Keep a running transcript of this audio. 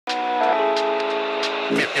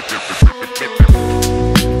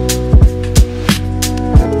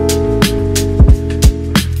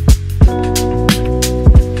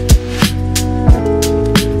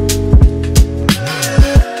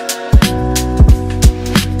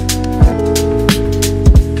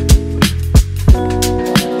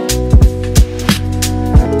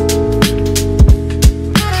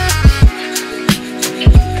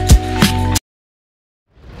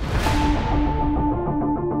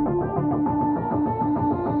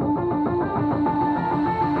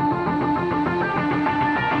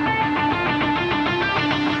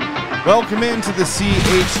Welcome into the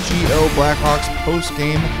CHGO Blackhawks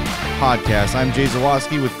Postgame Podcast. I'm Jay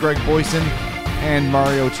Zawaski with Greg Boysen and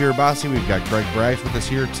Mario Tirabassi. We've got Greg Brash with us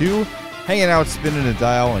here too, hanging out, spinning a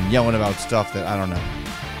dial, and yelling about stuff that I don't know.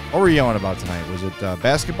 What were you yelling about tonight? Was it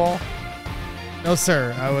basketball? No,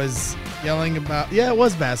 sir. I was yelling about, it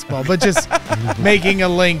was basketball, but just making a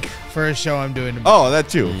link for a show I'm doing tomorrow. Oh, that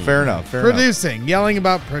too. Fair enough. Producing. Yelling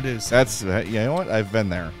about producing. That's, you know what? I've been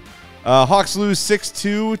there. Hawks lose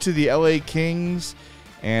 6-2 to the LA Kings.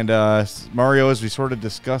 And Mario, as we sort of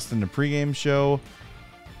discussed in the pregame show,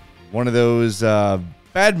 one of those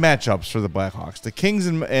bad matchups for the Blackhawks.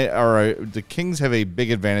 The Kings have a big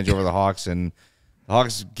advantage over the Hawks, and the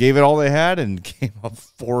Hawks gave it all they had and came up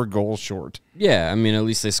 4 goals short. Yeah, I mean, at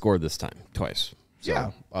least they scored this time, twice. So, yeah.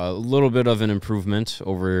 A little bit of an improvement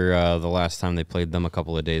over the last time they played them a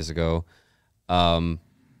couple of days ago.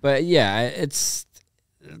 But, yeah, it's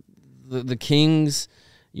the Kings,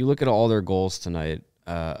 you look at all their goals tonight,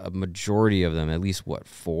 a majority of them, at least,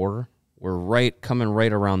 4, were coming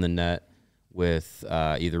right around the net with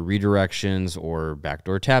either redirections or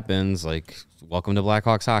backdoor tap-ins, like welcome to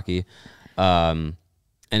Blackhawks hockey. And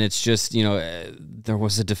it's just, there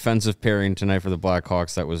was a defensive pairing tonight for the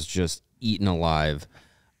Blackhawks that was just eaten alive.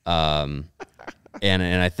 And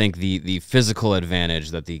I think the physical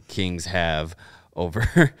advantage that the Kings have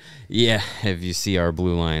over, if you see our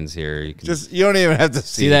blue lines here, you don't even have to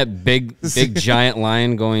see that big giant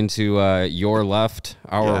line going to your left,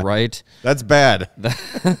 our right. That's bad.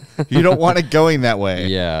 You don't want it going that way.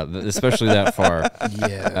 Yeah, especially that far.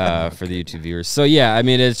 For the YouTube viewers. So yeah, I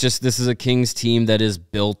mean, it's just, this is a Kings team that is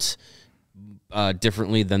built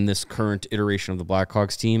differently than this current iteration of the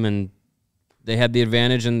Blackhawks team, and they had the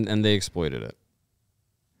advantage and they exploited it.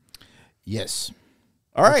 Yes.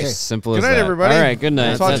 All right. Okay. Simple as that. Good night, everybody. All right, good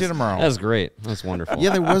night. Talk to you tomorrow. That's great. That's wonderful. Yeah,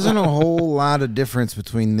 there wasn't a whole lot of difference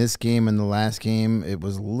between this game and the last game. It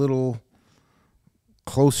was a little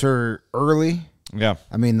closer early. Yeah.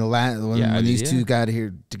 I mean, when these two got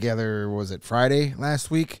here together, was it Friday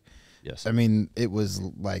last week? Yes. I mean, it was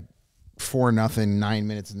like 4-0, 9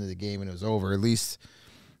 minutes into the game, and it was over. At least,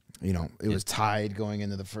 it was tied going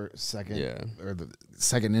into the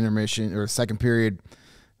second intermission or second period.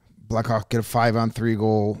 Blackhawks get a 5-on-3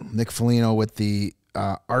 goal. Nick Foligno with the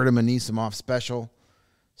Artem Anisimov special.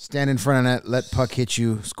 Stand in front of net, let puck hit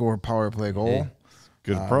you, score a power play goal. Hey,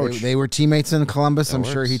 good approach. They were teammates in Columbus. I'm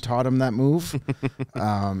sure he taught him that move.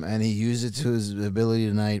 And he used it to his ability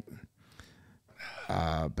tonight.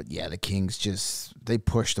 But, yeah, the Kings they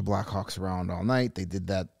pushed the Blackhawks around all night. They did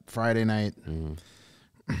that Friday night.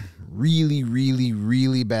 Really, really,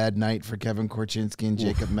 really bad night for Kevin Korchinski and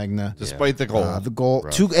Jacob Megna. Despite the goal. The goal.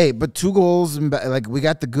 Rough. 2 goals. And we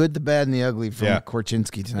got the good, the bad, and the ugly from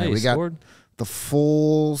Korchinski tonight. Hey, we got scored. the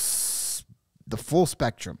full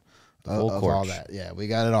spectrum of all that. Yeah, we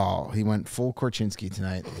got it all. He went full Korchinski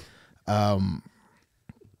tonight.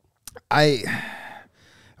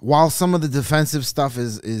 While some of the defensive stuff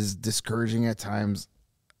is discouraging at times,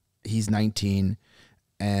 he's 19.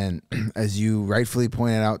 And as you rightfully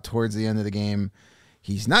pointed out towards the end of the game,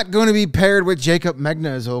 he's not going to be paired with Jacob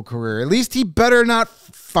Megna his whole career. At least he better not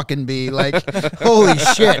fucking be. Like, holy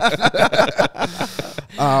shit.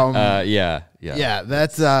 Yeah,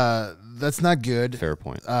 that's not good. Fair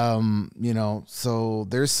point. So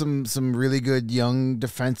there's some really good young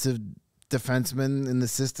defensemen in the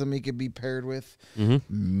system he could be paired with.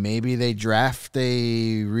 Maybe they draft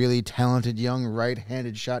a really talented young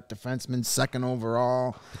right-handed shot defenseman, 2nd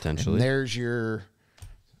overall. Potentially. And there's your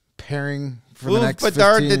pairing for Move the next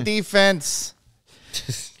Bedard 15. to defense.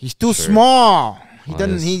 He's too small.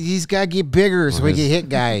 He's got to get bigger so he can hit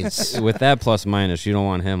guys. With that plus minus, you don't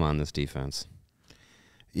want him on this defense.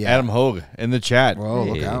 Yeah. Adam Hogue in the chat. Whoa,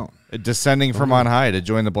 look out. Descending from on high to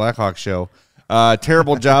join the Blackhawks show.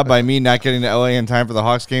 Terrible job by me not getting to LA in time for the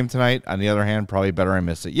Hawks game tonight. On the other hand, probably better I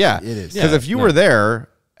missed it. Yeah, it is. Because if you were there,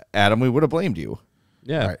 Adam, we would have blamed you.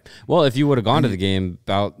 Yeah. Right. Well, if you would have gone to the game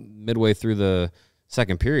about midway through the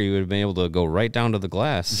second period, you would have been able to go right down to the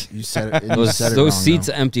glass. You said it. Those wrong, seats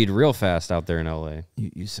though. emptied real fast out there in LA.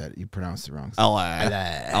 You said it. You pronounced it wrong. LA.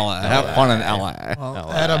 Have fun in LA. Well,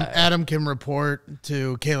 Adam can report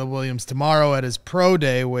to Caleb Williams tomorrow at his pro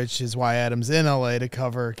day, which is why Adam's in LA to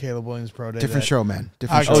cover Caleb Williams' pro day. Different show, man.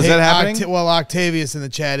 Different show. is that happening? Well, Octavius in the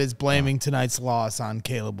chat is blaming tonight's loss on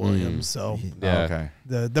Caleb Williams. So Okay.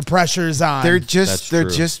 the pressure's on. They're That's true.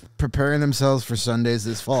 just preparing themselves for Sundays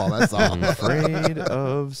this fall. That's all. I'm afraid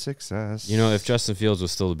of success. You know, if Justin Fields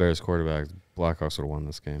was still the Bears quarterback, Blackhawks would have won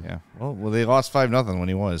this game. Yeah. Well, they lost 5-0 when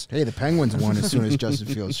he was. Hey, the Penguins won as soon as Justin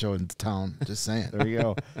Fields showed in town. Just saying. There you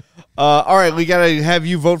go. All right, we got to have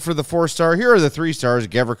you vote for the 4-star. Here are the 3 stars: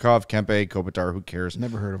 Gavrikov, Kempe, Kopitar. Who cares?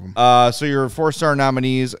 Never heard of him. So your 4-star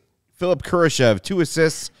nominees: Philip Kurashev, 2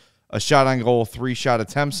 assists, a shot on goal, 3 shot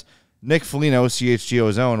attempts. Nick Foligno,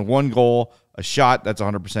 CHGO's own, 1 goal, a shot. That's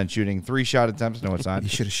 100% shooting. 3 shot attempts. No, it's not. You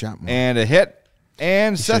should have shot more. And a hit.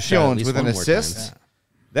 And He Seth should've shot at Jones least with an one more assist. time.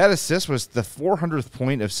 That assist was the 400th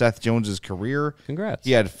point of Seth Jones's career. Congrats.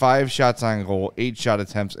 He had 5 shots on goal, 8 shot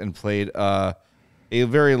attempts, and played a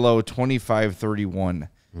very low 25-31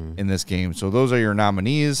 in this game. So those are your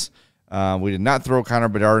nominees. We did not throw Connor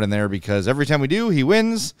Bedard in there because every time we do, he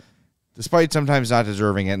wins, despite sometimes not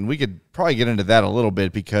deserving it. And we could probably get into that a little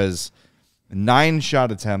bit because 9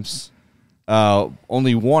 shot attempts,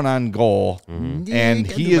 only 1 on goal, and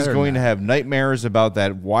he is going to have nightmares about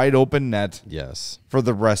that wide open net Yes. for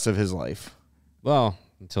the rest of his life. Well,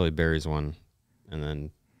 until he buries one and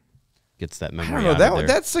then gets that I memory don't know. out of there.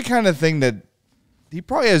 That's the kind of thing that he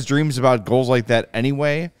probably has dreams about goals like that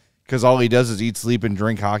anyway, because all he does is eat, sleep, and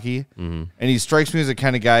drink hockey. And he strikes me as the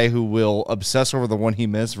kind of guy who will obsess over the one he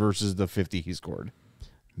missed versus the 50 he scored.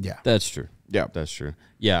 Yeah. That's true. Yeah. That's true.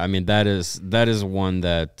 Yeah, I mean, that is one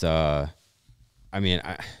that, I mean,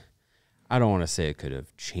 I don't want to say it could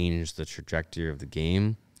have changed the trajectory of the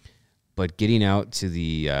game, but getting out to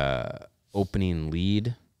the opening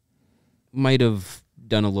lead might have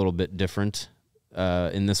done a little bit different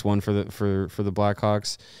in this one for the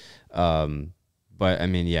Blackhawks. But I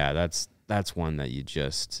mean, yeah, that's one that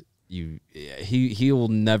he will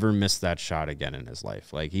never miss that shot again in his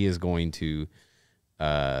life. Like, he is going to,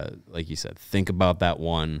 like you said, think about that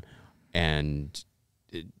one, and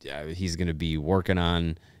he's going to be working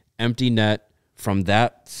on empty net from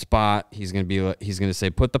that spot. He's going to say,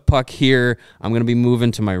 put the puck here. I'm going to be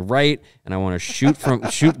moving to my right, and I want to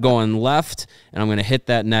shoot going left, and I'm going to hit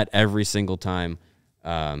that net every single time.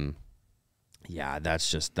 Yeah, that's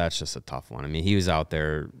just a tough one. I mean, he was out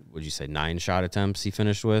there, would you say 9 shot attempts he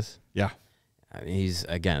finished with? Yeah. I mean, this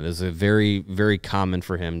is a very, very common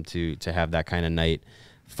for him to have that kind of night,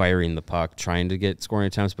 firing the puck, trying to get scoring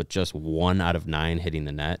attempts, but just 1 out of 9 hitting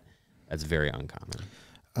the net. That's very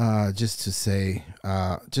uncommon. Just to say,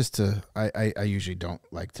 I usually don't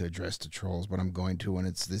like to address the trolls, but I'm going to when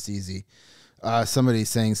it's this easy. Somebody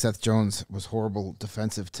saying Seth Jones was horrible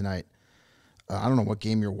defensive tonight. I don't know what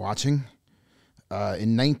game you're watching.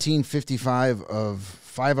 In 1955 of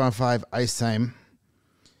 5-on-5 ice time,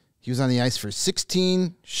 he was on the ice for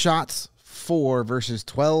 16 shots for versus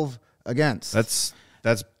 12 against. That's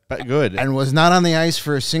good. And was not on the ice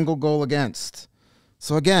for a single goal against.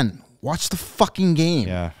 So again, watch the fucking game.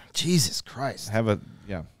 Yeah. Jesus Christ.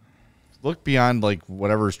 Look beyond like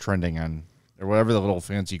whatever's trending on or whatever the little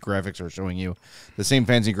fancy graphics are showing you. The same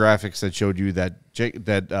fancy graphics that showed you that Jared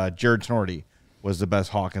Tenorti was the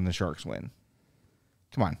best Hawk in the Sharks win.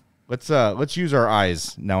 Come on. Let's use our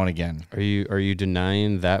eyes now and again. Are you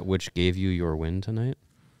denying that which gave you your win tonight?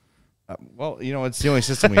 Well, it's the only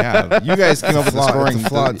system we have. You guys came up with the scoring. It's a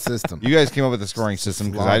flawed system. You guys came up with the scoring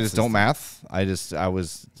system because I just don't math. It's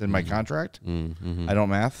in my contract. Mm-hmm. I don't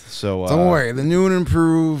math. So don't worry. The new and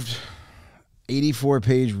improved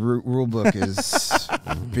 84-page rule book is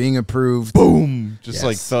being approved. Boom! Just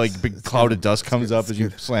Yes. like big cloud of dust comes up as you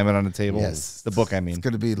slam it on the table. Yes. The book, I mean. It's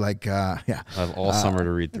going to be like, I have all summer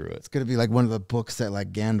to read through it. It's going to be like one of the books that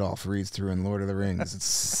like Gandalf reads through in Lord of the Rings.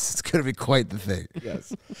 It's going to be quite the thing.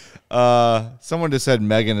 Yes. Someone just said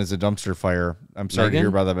Megan is a dumpster fire. I'm sorry to Megan? hear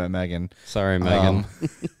about that about Megan. Sorry, Megan.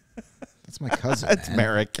 That's my cousin. That's man.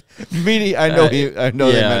 Merrick. I know they meant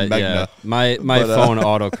Megna. Yeah. My phone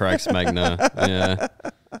autocorrects Megna. Yeah.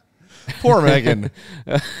 Poor Megan.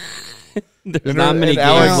 There's not many and games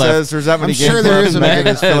Alex left. says there's not many I'm games sure there left. is a Megan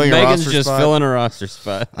is filling a Megan's roster just spot. filling a roster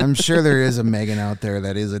spot. I'm sure there is a Megan out there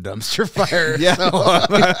that is a dumpster fire. Yeah,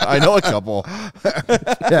 I know a couple.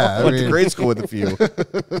 Yeah. I Went to mean, grade school with a few.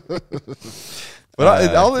 But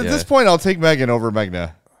at this point, I'll take Megan over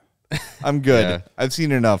Megna. I'm good. Yeah. I've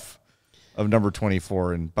seen enough of number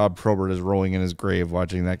 24, and Bob Probert is rolling in his grave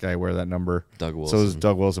watching that guy wear that number. Doug Wilson. So is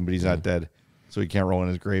Doug Wilson, but he's not dead. so he can't roll in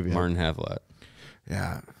his grave yet. Martin Havlat.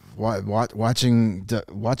 Yeah. Watching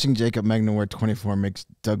Jacob Megna wear 24 makes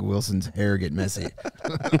Doug Wilson's hair get messy.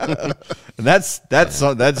 That's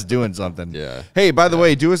doing something. Yeah. Hey, by the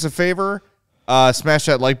way, do us a favor. Smash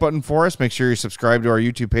that like button for us. Make sure you're subscribed to our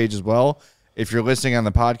YouTube page as well. If you're listening on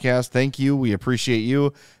the podcast, thank you. We appreciate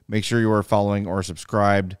you. Make sure you are following or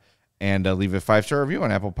subscribed, and leave a 5-star review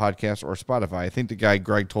on Apple Podcasts or Spotify. I think the guy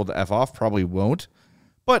Greg told to F off probably won't,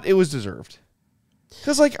 but it was deserved.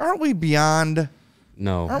 Because, aren't we beyond...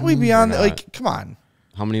 No. Aren't we beyond... come on.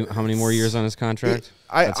 How many more years on his contract?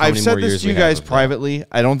 I've said this to you guys privately.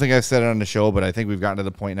 I don't think I've said it on the show, but I think we've gotten to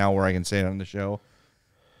the point now where I can say it on the show.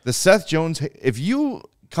 The Seth Jones... If you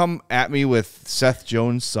come at me with Seth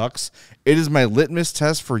Jones sucks, it is my litmus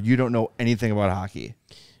test for you don't know anything about hockey.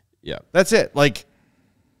 Yeah. That's it.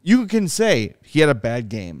 You can say he had a bad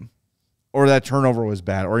game, or that turnover was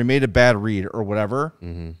bad, or he made a bad read, or whatever.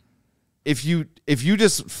 Mm-hmm. If you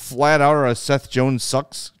just flat out are a Seth Jones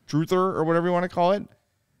sucks truther or whatever you want to call it,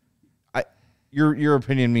 your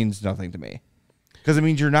opinion means nothing to me, because it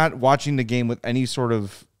means you're not watching the game with any sort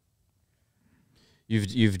of.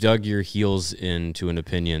 You've dug your heels into an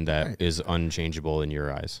opinion that is unchangeable in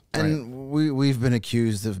your eyes, and we've been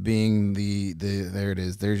accused of being the there it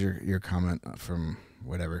is. There's your comment from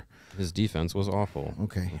whatever. His defense was awful.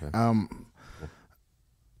 Okay.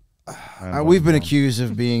 We've been accused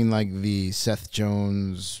of being like the Seth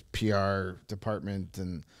Jones PR department,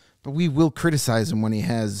 but we will criticize him when he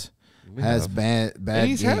has bad. And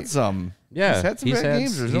he's had some. Yeah, he's had some bad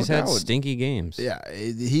games. He's had stinky games. Yeah,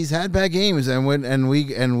 he's had bad games, and when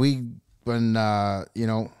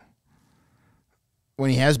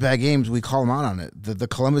he has bad games, we call him out on it. The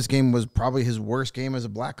Columbus game was probably his worst game as a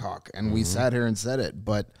Blackhawk, and we sat here and said it.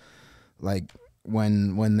 But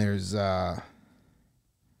when there's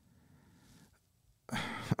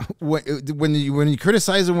when you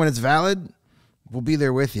criticize him when it's valid, we'll be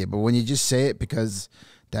there with you. But when you just say it because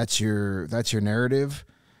that's your narrative,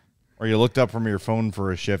 or you looked up from your phone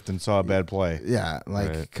for a shift and saw a bad play,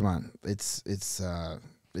 come on, it's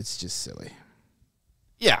just silly.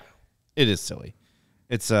 Yeah, it is silly.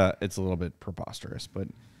 It's a little bit preposterous, but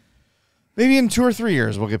maybe in 2 or 3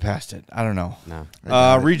 years we'll get past it. I don't know.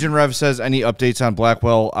 No. Region Rev says, any updates on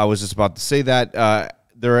Blackwell? I was just about to say that.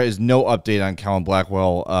 There is no update on Colin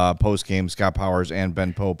Blackwell post-game. Scott Powers and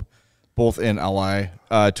Ben Pope, both in LI,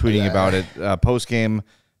 tweeting about it post-game.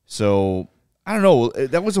 So, I don't know.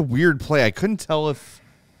 That was a weird play. I couldn't tell if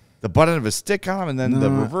the button of his stick on him, and then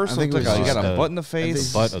the reversal looked like he got a butt in the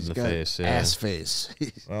face. The butt of the face, yeah. Ass face.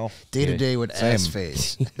 Well, day-to-day with ass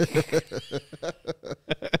face.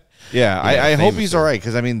 Yeah, I hope he's all right,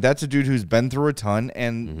 because, that's a dude who's been through a ton,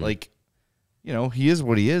 and, he is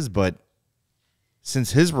what he is, but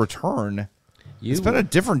since his return, it's been a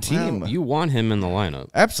different team. Well, you want him in the lineup.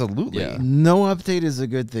 Absolutely. Yeah. No update is a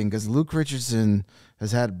good thing, because Luke Richardson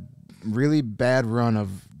has had really bad run of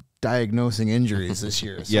diagnosing injuries this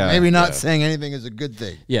year. So maybe not saying anything is a good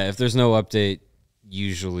thing. Yeah, if there's no update,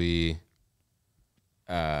 usually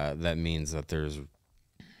that means that there's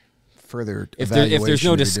further if there's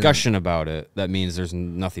no discussion about it, that means there's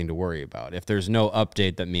nothing to worry about. If there's no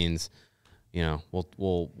update, that means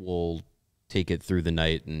we'll take it through the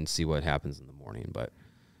night and see what happens in the morning, but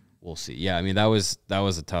we'll see. Yeah, that was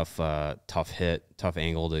a tough hit, tough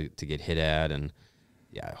angle to get hit at, and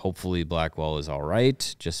yeah, hopefully Blackwell is all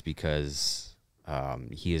right, just because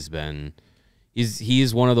he is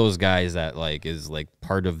one of those guys that is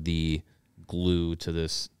part of the glue to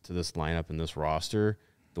this lineup and this roster.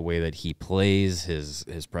 The way that he plays,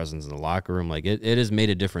 his presence in the locker room, it has made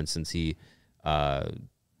a difference since he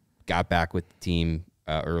got back with the team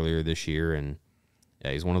earlier this year, and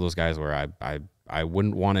yeah, he's one of those guys where I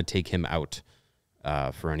wouldn't want to take him out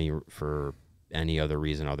for any other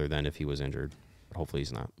reason other than if he was injured. But hopefully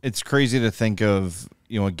he's not. It's crazy to think of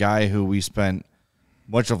a guy who we spent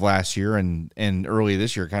much of last year and early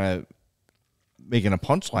this year kind of making a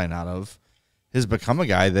punchline out of, has become a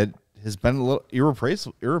guy that has been a little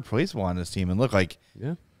irreplaceable on this team. And look, he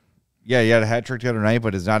had a hat trick the other night,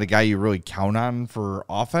 but is not a guy you really count on for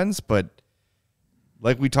offense. But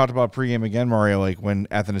like we talked about pregame again, Mario, when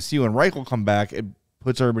Athanasiou and Reich will come back, it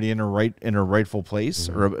puts everybody in a rightful place,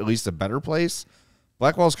 or at least a better place.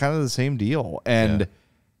 Blackwell's kind of the same deal. And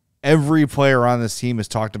every player on this team has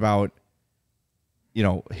talked about,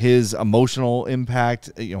 his emotional impact.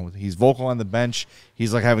 He's vocal on the bench.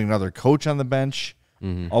 He's like having another coach on the bench,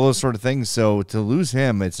 all those sort of things. So to lose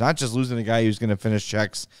him, it's not just losing a guy who's going to finish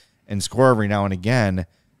checks and score every now and again.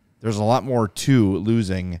 There's a lot more to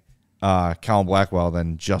losing Colin Blackwell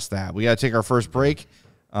than just that. We got to take our first break.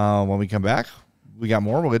 When we come back, we got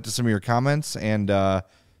more. We'll get to some of your comments and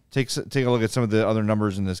take a look at some of the other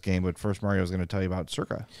numbers in this game. But first, Mario is going to tell you about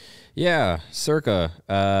Circa. Yeah, Circa.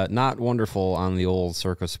 Not wonderful on the old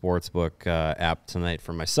Circa Sportsbook app tonight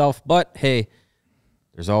for myself. But, hey,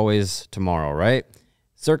 there's always tomorrow, right?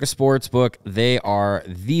 Circa Sportsbook, they are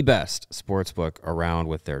the best sportsbook around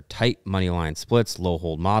with their tight money line splits, low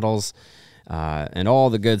hold models, and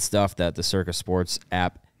all the good stuff that the Circa Sports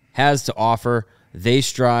app has to offer. They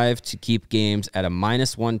strive to keep games at a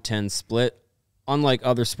 -110 split, unlike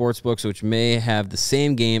other sportsbooks, which may have the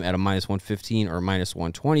same game at a -115 or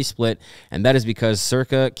 -120 split, and that is because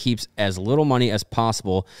Circa keeps as little money as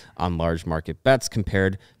possible on large market bets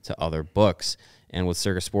compared to other books. And with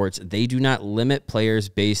Circa Sports, they do not limit players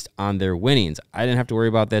based on their winnings. I didn't have to worry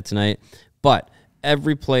about that tonight, but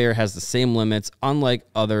every player has the same limits, unlike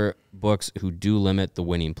other books who do limit the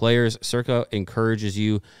winning players. Circa encourages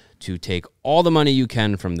you to take all the money you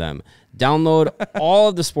can from them. Download all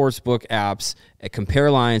of the sportsbook apps,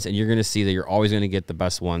 compare lines, and you're going to see that you're always going to get the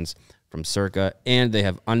best ones from Circa. And they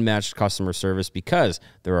have unmatched customer service because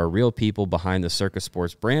there are real people behind the Circa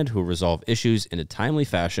Sports brand who resolve issues in a timely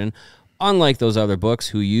fashion, unlike those other books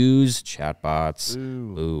who use chatbots.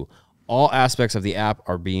 Ooh. All aspects of the app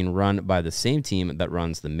are being run by the same team that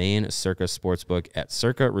runs the main Circa Sportsbook at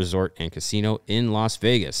Circa Resort and Casino in Las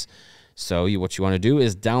Vegas. So what you want to do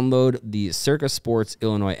is download the Circa Sports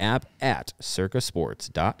Illinois app at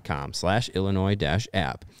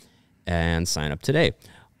circasports.com/Illinois-app and sign up today.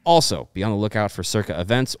 Also, be on the lookout for Circa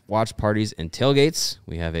events, watch parties, and tailgates.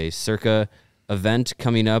 We have a Circa event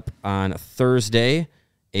coming up on Thursday,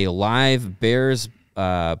 a live Bears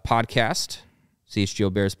podcast, CHGO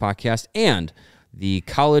Bears podcast, and the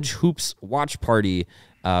College Hoops watch party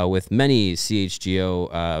with many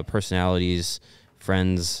CHGO personalities,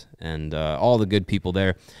 friends, and all the good people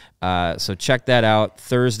there. So check that out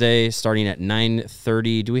Thursday starting at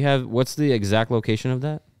 9:30. What's the exact location of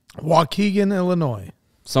that? Waukegan, Illinois.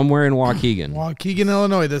 Somewhere in Waukegan. Waukegan,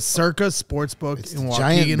 Illinois. The Circa Sportsbook It's in the Waukegan,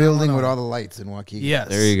 giant building Illinois. with all the lights in Waukegan. Yes.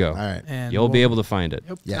 There you go. All right. And You'll be able to find it.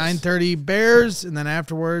 Yep. Yes. 9:30 Bears, and then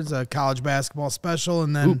afterwards a college basketball special,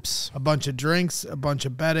 and then Oops. a bunch of drinks, a bunch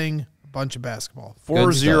of betting, a bunch of basketball.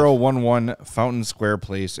 4011 Fountain Square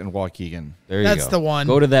Place in Waukegan. There you That's go. the one.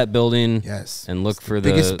 Go to that building Yes. and look It's for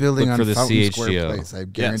the biggest building look on for the Fountain Square CHGO. Place. I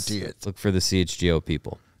guarantee it. Look for the CHGO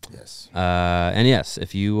people. Yes. And yes,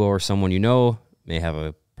 if you or someone you know may have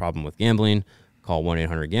a problem with gambling, call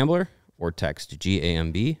 1-800-GAMBLER or text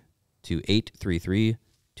GAMB to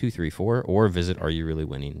 833-234 or visit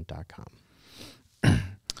areyoureallywinning.com.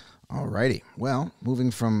 All righty. Well, moving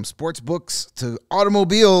from sports books to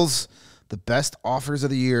automobiles, the best offers of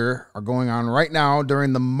the year are going on right now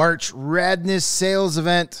during the March Radness sales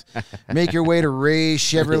event. Make your way to Ray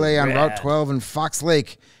Chevrolet on Route 12 in Fox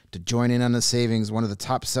Lake to join in on the savings, one of the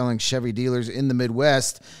top-selling Chevy dealers in the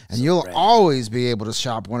Midwest. And you'll always be able to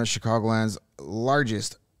shop one of Chicagoland's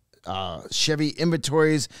largest Chevy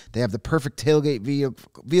inventories. They have the perfect tailgate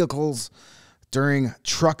vehicles during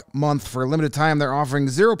truck month. For a limited time, they're offering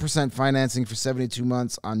 0% financing for 72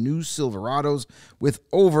 months on new Silverados with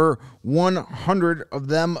over 100 of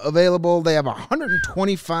them available. They have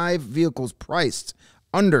 125 vehicles priced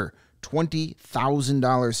under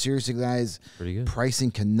 $20,000. Seriously, guys, Pretty good. pricing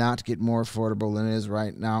cannot get more affordable than it is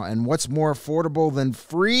right now. And what's more affordable than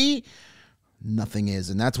free? Nothing is.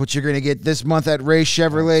 And that's what you're going to get this month at Ray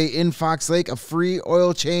Chevrolet in Fox Lake, a free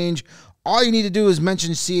oil change. All you need to do is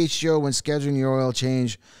mention CHGO when scheduling your oil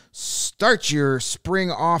change. Start your spring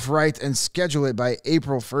off right and schedule it by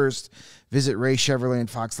April 1st. Visit Ray Chevrolet in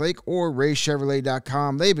Fox Lake or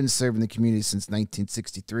raychevrolet.com. They've been serving the community since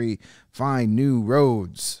 1963. Find new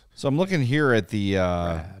roads. So I'm looking here at the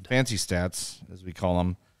fancy stats, as we call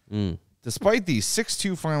them. Despite the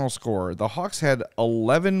 6-2 final score, the Hawks had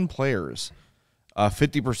 11 players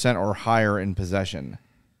 50% or higher in possession.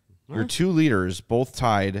 Your two leaders both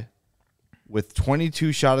tied with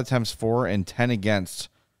 22 shot attempts for and 10 against,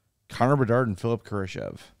 Connor Bedard and Philip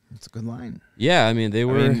Kurashev. That's a good line. Yeah, I mean they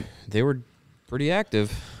were pretty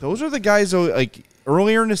active. Those are the guys, though, like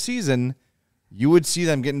earlier in the season, you would see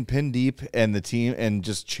them getting pinned deep and the team and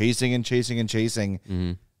just chasing and chasing and chasing.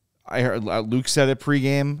 Mm-hmm. I heard Luke said it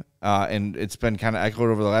pregame, and it's been kind of echoed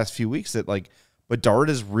over the last few weeks that like Bedard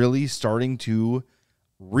is really starting to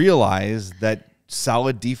realize that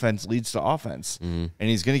solid defense leads to offense, and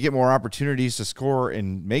he's going to get more opportunities to score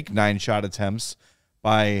and make 9 shot attempts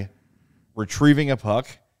by retrieving a puck,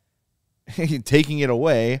 taking it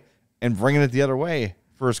away, and bringing it the other way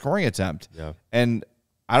for a scoring attempt. Yeah. And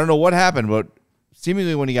I don't know what happened, but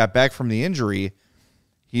seemingly when he got back from the injury,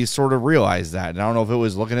 he sort of realized that. And I don't know if it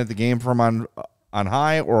was looking at the game from on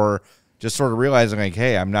high or just sort of realizing like,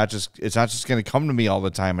 hey, it's not just going to come to me all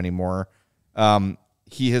the time anymore.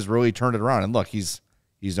 He has really turned it around. And look, he's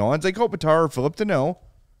no Anze Kopitar or Philip Deneau.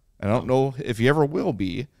 I don't know if he ever will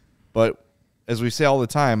be, but as we say all the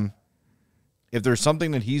time, if there's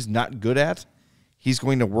something that he's not good at, he's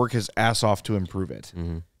going to work his ass off to improve it.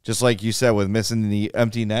 Mm-hmm. Just like you said with missing the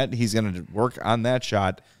empty net, he's going to work on that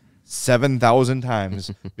shot 7,000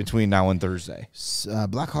 times between now and Thursday.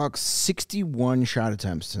 Blackhawks 61 shot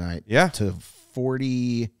attempts tonight. Yeah. To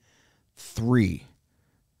 43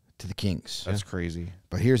 to the Kings. That's crazy.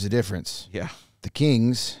 But here's the difference. Yeah. The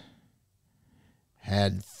Kings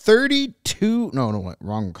had 32. No,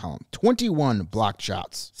 wrong column. 21 blocked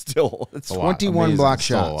shots. Still, it's 21 blocked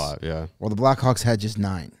shots. Still a lot, yeah. Well, the Blackhawks had just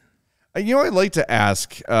 9. You know, I'd like to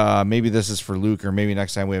ask, maybe this is for Luke, or maybe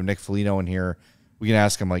next time we have Nick Foligno in here, we can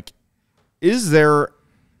ask him, like, is that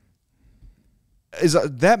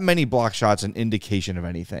many block shots an indication of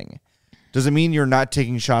anything? Does it mean you're not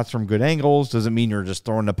taking shots from good angles? Does it mean you're just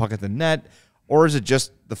throwing the puck at the net? Or is it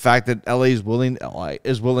just the fact that LA is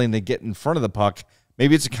willing to get in front of the puck?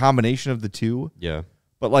 Maybe it's a combination of the two. Yeah.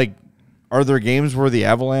 But, like, are there games where the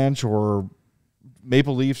Avalanche or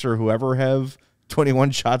Maple Leafs or whoever have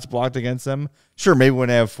 21 shots blocked against them? Sure, maybe when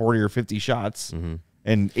they have 40 or 50 shots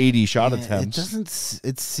and 80 shot attempts.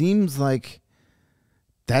 It seems like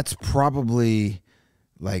that's probably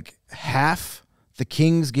like half the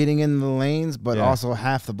Kings getting in the lanes, but also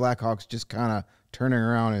half the Blackhawks just kind of turning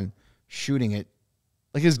around and shooting it.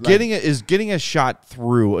 Like, is getting a shot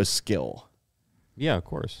through a skill? Yeah, of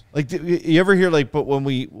course. Like, you ever hear, like, but when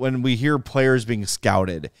we hear players being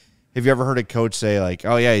scouted, have you ever heard a coach say, like,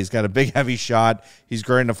 oh, yeah, he's got a big, heavy shot, he's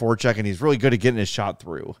grinding a forecheck, and he's really good at getting his shot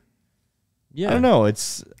through? Yeah. I don't know.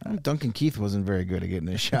 Duncan Keith wasn't very good at getting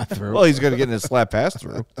his shot through. Well, he's good at getting his slap pass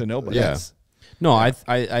through to nobody. Yeah. No, I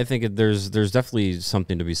think there's definitely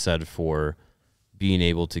something to be said for being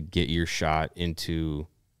able to get your shot into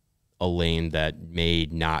a lane that may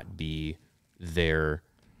not be there.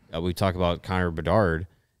 We talk about Connor Bedard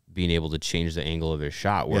being able to change the angle of his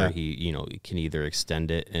shot where he can either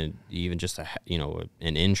extend it and even just an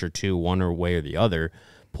inch or two, one way or the other,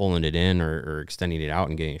 pulling it in or extending it out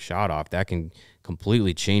and getting a shot off. That can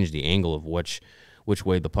completely change the angle of which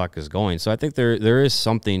way the puck is going. So I think there is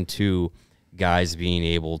something to guys being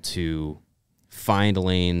able to find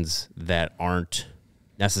lanes that aren't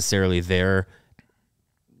necessarily there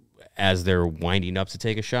as they're winding up to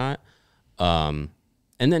take a shot.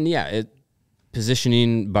 And then,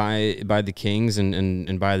 positioning by the Kings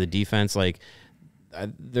and by the defense, like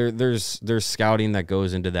there's scouting that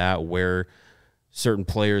goes into that where certain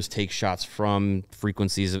players take shots from,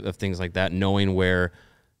 frequencies of things like that, knowing where,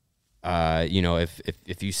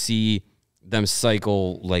 if you see them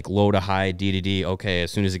cycle like low to high, D to D, okay,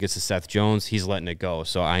 as soon as it gets to Seth Jones, he's letting it go.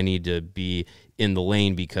 So I need to be in the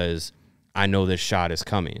lane because I know this shot is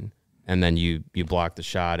coming. And then you block the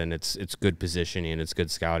shot, and it's good positioning, it's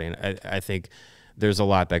good scouting. I think there's a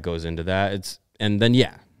lot that goes into that.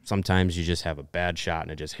 Sometimes you just have a bad shot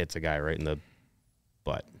and it just hits a guy right in the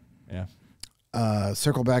butt. Yeah.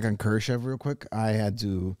 Circle back on Kurashev real quick. I had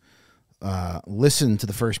to listen to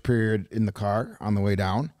the first period in the car on the way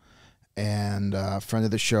down, and a friend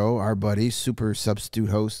of the show, our buddy, super substitute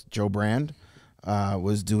host Joe Brand,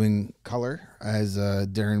 was doing color as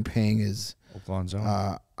Darren Pang is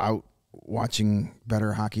out watching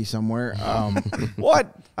better hockey somewhere.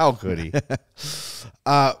 What? How could he?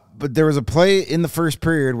 But there was a play in the first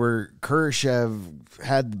period where Kurashev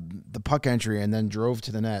had the puck entry and then drove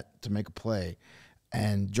to the net to make a play.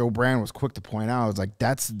 And Joe Brand was quick to point out, it's like,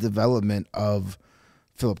 that's the development of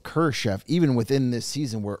Philip Kurashev, even within this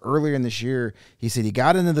season, where earlier in this year, he said he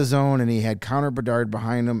got into the zone and he had Connor Bedard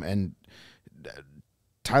behind him, and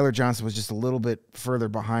Tyler Johnson was just a little bit further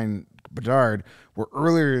behind Bedard, where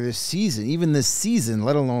earlier this season, even this season,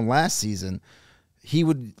 let alone last season, he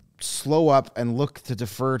would slow up and look to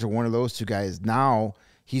defer to one of those two guys. Now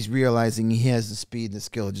he's realizing he has the speed and the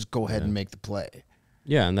skill. Just go ahead and make the play.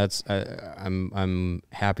 Yeah, and that's I'm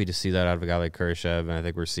happy to see that out of a guy like Kurashev, and I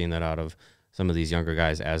think we're seeing that out of some of these younger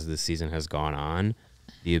guys as this season has gone on.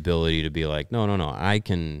 The ability to be like, no, I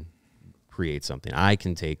can create something. I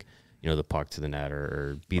can take the puck to the net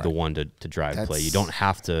or be the one to drive play. You don't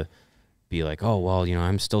have to be like, oh, well,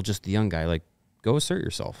 I'm still just the young guy. Like, go assert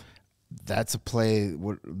yourself. That's a play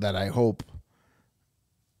that I hope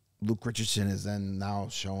Luke Richardson is then now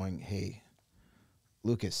showing, hey,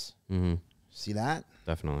 Lucas, see that?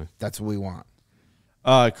 Definitely. That's what we want.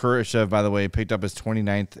 Kurashev, by the way, picked up his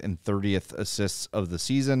 29th and 30th assists of the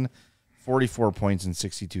season, 44 points in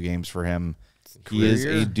 62 games for him. He is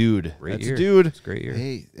a dude. Great That's year. a dude. It's a great year.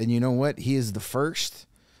 Hey, and you know what? He is the first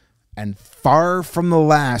and far from the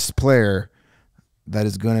last player that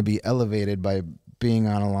is going to be elevated by being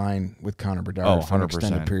on a line with Connor Bedard for an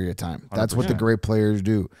extended period of time. 100%. That's what the great players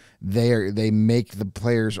do. They make the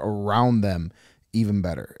players around them even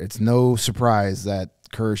better. It's no surprise that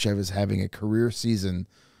Kurashev is having a career season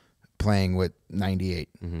playing with 98.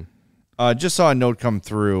 Mm-hmm. Just saw a note come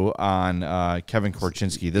through on Kevin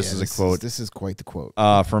Korchinski. This is a quote. This is quite the quote.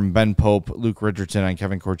 From Ben Pope, Luke Richardson on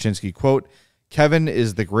Kevin Korchinski. Quote, Kevin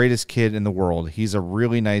is the greatest kid in the world. He's a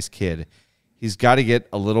really nice kid. He's got to get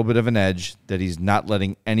a little bit of an edge that he's not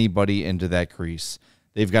letting anybody into that crease.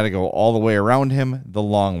 They've got to go all the way around him the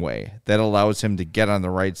long way. That allows him to get on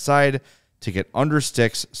the right side, to get under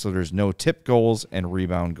sticks so there's no tip goals and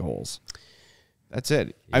rebound goals. That's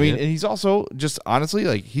it. Yeah. I mean, and he's also just honestly,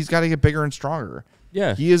 like, he's got to get bigger and stronger.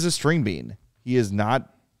 Yeah. He is a string bean. He is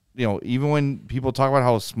not, even when people talk about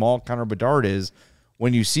how small Connor Bedard is,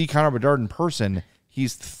 when you see Connor Bedard in person,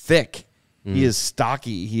 he's thick. He is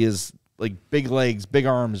stocky. He is like big legs, big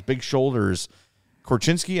arms, big shoulders.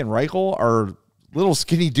 Korchinski and Reichel are little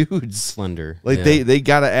skinny dudes. Slender. Like they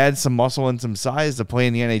got to add some muscle and some size to play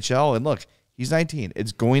in the NHL. And look, he's 19.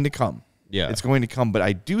 It's going to come. Yeah. It's going to come. But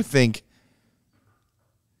I do think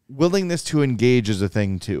willingness to engage is a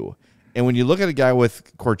thing too. And when you look at a guy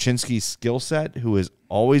with Korchinski's skill set, who has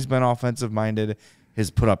always been offensive minded,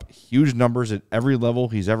 has put up huge numbers at every level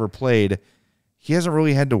he's ever played, he hasn't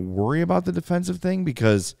really had to worry about the defensive thing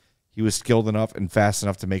because he was skilled enough and fast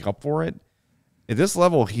enough to make up for it. At this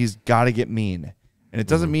level, he's got to get mean. And it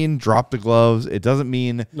doesn't mean drop the gloves. It doesn't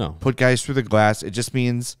mean put guys through the glass. It just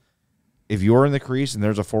means if you're in the crease and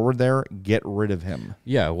there's a forward there, get rid of him.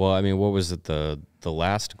 Yeah, well, I mean, what was it, the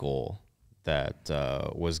last goal that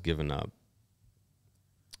was given up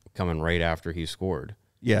coming right after he scored?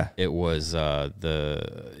 Yeah. It was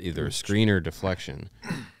the either a screen or deflection.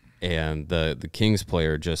 And the Kings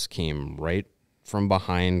player just came right from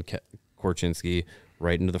behind Korchinski,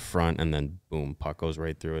 right into the front, and then boom, puck goes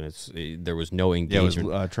right through, and there was no engagement.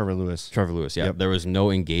 Yeah, it was Trevor Lewis. Trevor Lewis, yeah. Yep. There was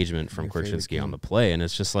no engagement from Korchinski on the play, and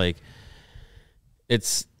it's just like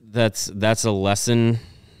that's a lesson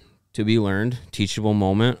to be learned, teachable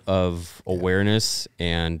moment of awareness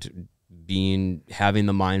and having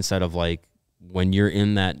the mindset of like when you're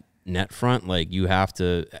in that net front, like you have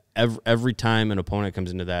to every time an opponent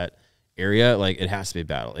comes into that area, like it has to be a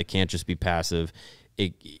battle. It can't just be passive.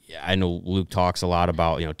 I know Luke talks a lot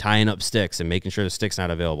about tying up sticks and making sure the stick's not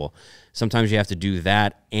available. Sometimes you have to do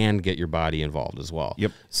that and get your body involved as well.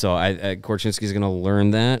 Yep. So Korchinski's going to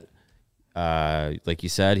learn that. Like you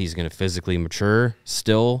said, he's going to physically mature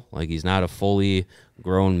still. Like he's not a fully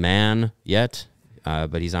grown man yet,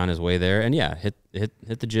 but he's on his way there. And yeah, hit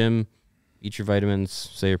the gym, eat your vitamins,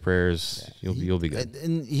 say your prayers. Yeah, you'll be good.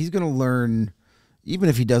 And he's going to learn, even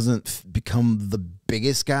if he doesn't become the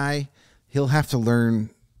biggest guy, he'll have to learn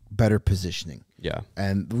better positioning. Yeah.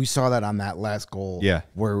 And we saw that on that last goal. Yeah.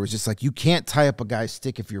 Where it was just like, you can't tie up a guy's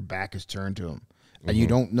stick if your back is turned to him. And you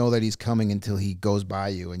don't know that he's coming until he goes by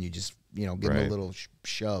you, and you just, give him a little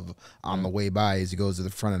shove on the way by as he goes to the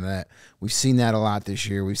front of the net. We've seen that a lot this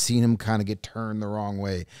year. We've seen him kind of get turned the wrong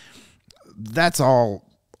way. That's all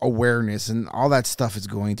awareness, and all that stuff is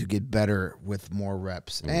going to get better with more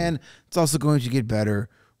reps. And it's also going to get better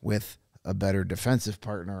with a better defensive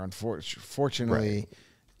partner. Unfortunately,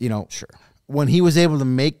 when he was able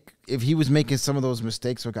to if he was making some of those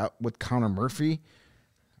mistakes with Connor Murphy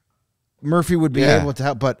would be able to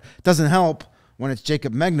help, but it doesn't help when it's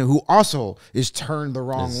Jacob Megna, who also is turned the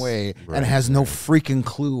wrong way and has no freaking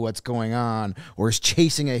clue what's going on, or is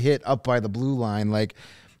chasing a hit up by the blue line. Like,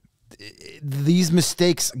 these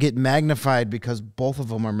mistakes get magnified because both of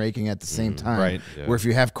them are making at the same time. Right. Yeah. Where if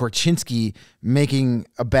you have Korchinski making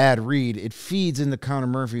a bad read, it feeds into Connor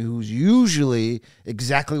Murphy, who's usually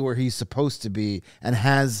exactly where he's supposed to be and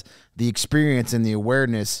has the experience and the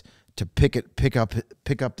awareness to pick up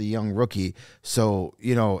the young rookie. So,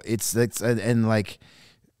 and like,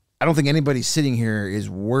 I don't think anybody sitting here is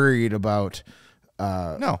worried about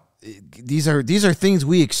no. These are things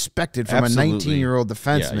we expected from Absolutely. a 19-year-old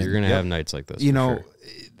defenseman. Yeah, you're going to have nights like this. Sure.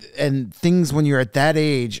 And things when you're at that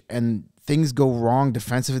age and things go wrong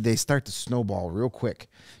defensively, they start to snowball real quick.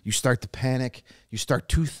 You start to panic. You start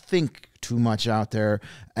to think too much out there.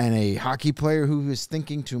 And a hockey player who is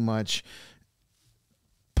thinking too much,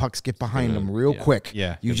 pucks get behind them real quick.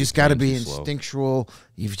 Yeah. You just got to be instinctual.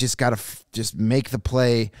 You've just got to just make the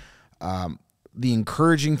play. The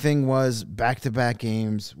encouraging thing was back-to-back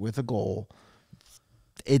games with a goal.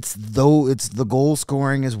 It's the goal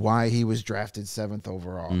scoring is why he was drafted 7th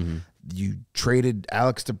overall. Mm-hmm. You traded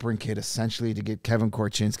Alex DeBrincat essentially to get Kevin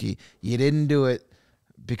Korchinski. You didn't do it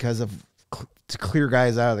because of to clear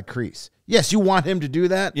guys out of the crease. Yes, you want him to do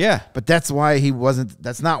that. Yeah. But that's why he wasn't.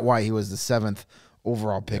 That's not why he was the 7th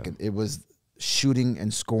overall pick. Yeah. It was shooting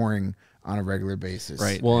and scoring on a regular basis.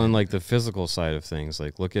 Right. Well, and like the physical side of things,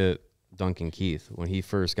 like look at Duncan Keith. When he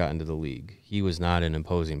first got into the league, he was not an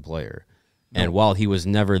imposing player. No. And while he was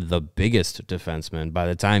never the biggest defenseman, by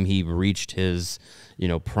the time he reached his,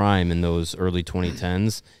 prime in those early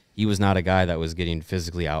 2010s, he was not a guy that was getting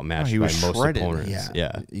physically outmatched by most opponents.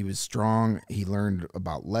 Yeah. He was strong. He learned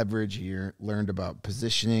about leverage. He learned about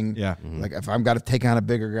positioning. Yeah. Mm-hmm. Like if I've got to take on a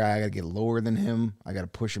bigger guy, I got to get lower than him. I got to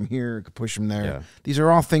push him here, push him there. Yeah. These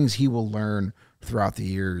are all things he will learn throughout the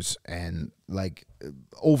years. And like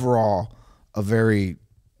overall, a very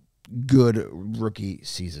good rookie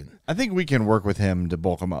season. I think we can work with him to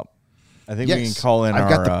bulk him up. I think we can call in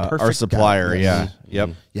our supplier. Yeah.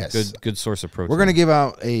 Yep. Yes. Good source of protein. We're going to give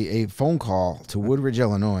out a phone call to Woodridge,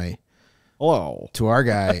 Illinois. Hello. To our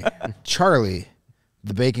guy, Charlie,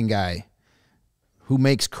 the bacon guy, who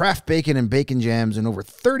makes craft bacon and bacon jams in over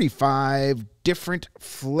 35 different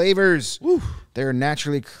flavors. Woo. They're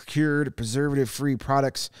naturally cured, preservative-free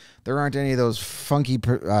products. There aren't any of those funky,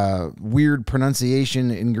 weird pronunciation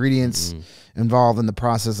ingredients involved in the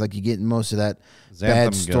process like you get in most of that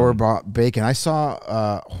bad store-bought bacon. I saw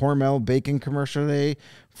a Hormel bacon commercial today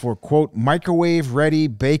for, quote, microwave-ready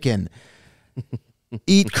bacon.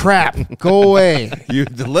 Eat crap. Go away. You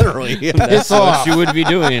literally. That's what you would be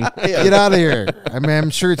doing. Get out of here. I mean, I'm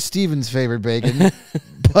sure it's Steven's favorite bacon,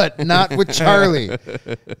 but not with Charlie.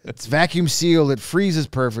 It's vacuum sealed. It freezes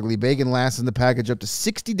perfectly. Bacon lasts in the package up to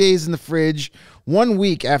 60 days in the fridge, 1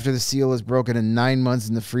 week after the seal is broken, and 9 months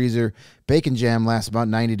in the freezer. Bacon jam lasts about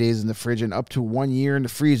 90 days in the fridge and up to 1 year in the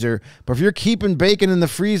freezer. But if you're keeping bacon in the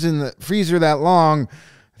freezer that long,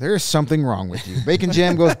 there's something wrong with you. Bacon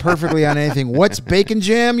jam goes perfectly on anything. What's bacon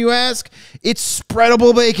jam, you ask? It's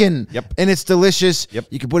spreadable bacon. Yep. And it's delicious. Yep.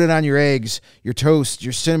 You can put it on your eggs, your toast,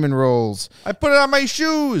 your cinnamon rolls. I put it on my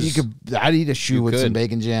shoes. I'd eat a shoe with some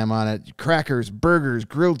bacon jam on it. Crackers, burgers,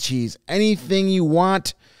 grilled cheese, anything you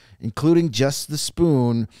want, including just the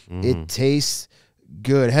spoon. It tastes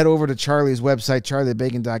good. Head over to Charlie's website,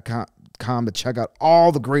 charliethebacon.com, to check out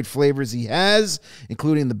all the great flavors he has,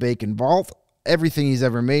 including the Bacon Vault. Everything he's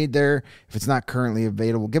ever made there. If it's not currently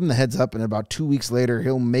available, give him the heads up, and about 2 weeks later,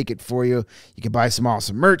 he'll make it for you. You can buy some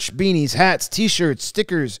awesome merch, beanies, hats, T-shirts,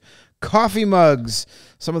 stickers, coffee mugs.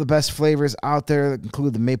 Some of the best flavors out there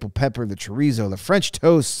include the maple pepper, the chorizo, the French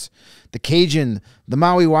toast, the Cajun, the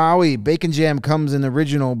Maui Wowie. Bacon jam comes in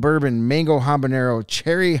original bourbon, mango habanero,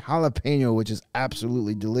 cherry jalapeno, which is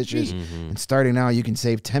absolutely delicious. And starting now, you can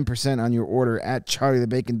save 10% on your order at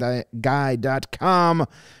charliethebacon.com.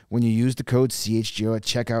 When you use the code CHGO at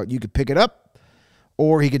checkout, you could pick it up,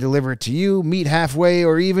 or he could deliver it to you, meet halfway,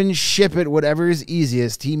 or even ship it, whatever is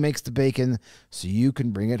easiest. He makes the bacon so you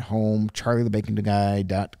can bring it home.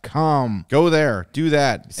 charliethebacon.com. Go there. Do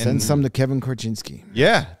that. Send some to Kevin Korchinski.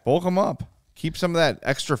 Yeah. Bulk them up. Keep some of that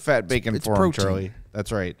extra fat bacon it's for protein. him, Charlie.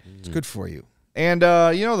 That's right. It's good for you. And,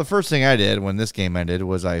 the first thing I did when this game ended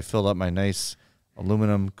was I filled up my nice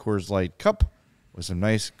aluminum Coors Light cup with some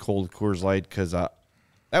nice cold Coors Light because that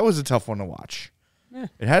was a tough one to watch. Yeah.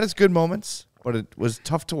 It had its good moments, but it was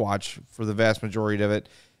tough to watch for the vast majority of it.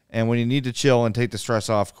 And when you need to chill and take the stress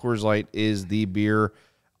off, Coors Light is the beer.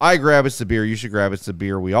 I grab it's the beer. You should grab it's the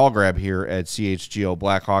beer. We all grab here at CHGO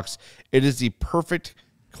Blackhawks. It is the perfect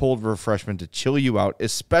cold refreshment to chill you out,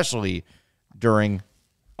 especially during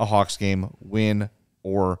a Hawks game, win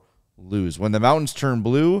or lose. When the mountains turn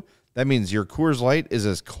blue, that means your Coors Light is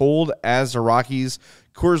as cold as the Rockies.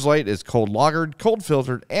 Coors Light is cold lagered, cold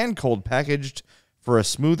filtered, and cold packaged for a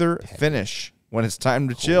smoother finish. When it's time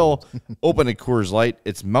to chill, open a Coors Light.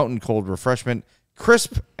 It's mountain cold refreshment,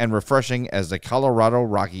 crisp and refreshing as the Colorado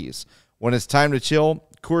Rockies. When it's time to chill,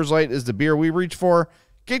 Coors Light is the beer we reach for.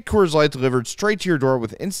 Get Coors Light delivered straight to your door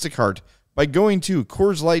with Instacart by going to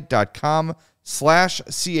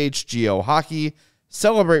CoorsLight.com/CHGO Hockey.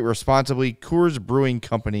 Celebrate responsibly. Coors Brewing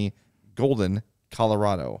Company, Golden,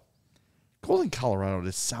 Colorado. Golden, Colorado,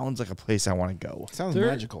 this sounds like a place I want to go. Sounds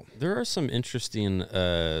magical. There are some interesting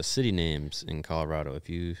city names in Colorado if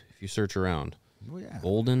you search around. Oh, yeah.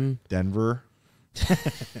 Golden. Denver.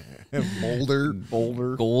 Boulder.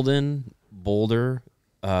 Golden. Boulder.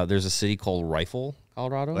 There's a city called Rifle,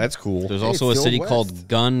 Colorado. That's cool. There's also a city called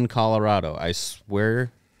Gun, Colorado. I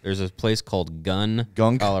swear there's a place called Gun,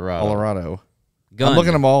 Colorado. Gun. I'm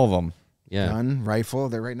looking at all of them. Yeah. Gun, Rifle,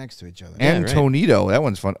 they're right next to each other. Antonito, that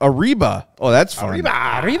one's fun. Ariba. Oh, that's fun.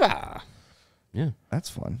 Arriba. Yeah. That's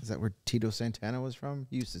fun. Is that where Tito Santana was from?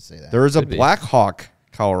 He used to say that. There is a Blackhawk,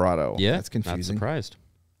 Colorado. Yeah. That's confusing. Not surprised.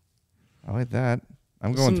 I like that.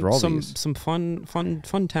 I'm going through all these. Some fun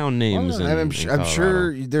town names. I'm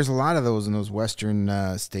sure there's a lot of those in those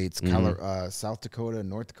western states. South Dakota and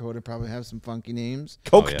North Dakota probably have some funky names.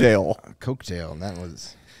 Cokedale. Cokedale. That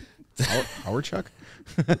was Howard Chuck.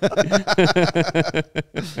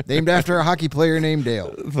 Named after a hockey player named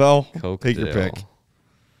Dale. Well, Cokedale. take your pick.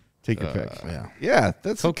 Take your pick. Yeah,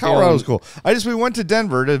 that's Cokedale. Colorado's cool. We went to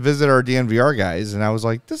Denver to visit our DNVR guys, and I was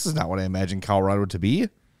like, this is not what I imagined Colorado to be.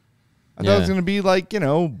 I thought it was going to be like,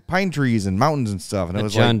 pine trees and mountains and stuff. And it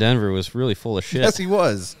was John Denver was really full of shit. Yes, he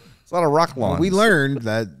was. It's a lot of rock lawns. We learned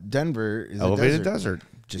that Denver is elevated desert.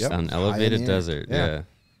 Just an elevated desert. Yeah.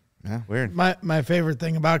 Weird. My favorite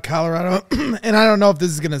thing about Colorado, and I don't know if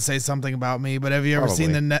this is going to say something about me, but have you ever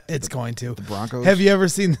seen it's going to. The Broncos? Have you ever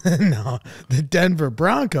seen the Denver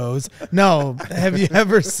Broncos? No. Have you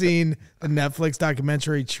ever seen the Netflix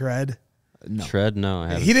documentary Tread? No. Tread? No, I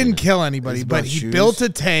haven't. He didn't seen kill anybody, but he shoes? built a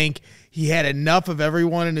tank. He had enough of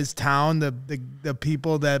everyone in his town, the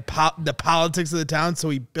people, the politics of the town, so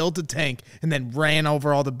he built a tank and then ran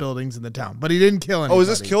over all the buildings in the town. But he didn't kill anybody. Oh, is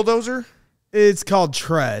this Killdozer? It's called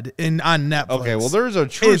Tread on Netflix. Okay, well, there's a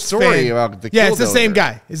true story about the Killdozer. Yeah, it's the same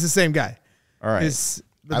guy. It's the same guy. All right.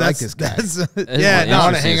 I like this guy. Yeah, I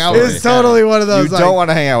wanna hang out with It's totally one of those. You don't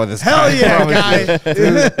want to hang out with this hell guy. yeah,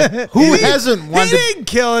 guy. Who hasn't He wanted didn't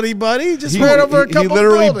kill anybody. He just ran over a couple he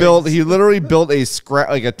literally buildings. built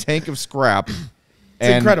a tank of scrap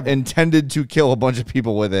and incredible. intended to kill a bunch of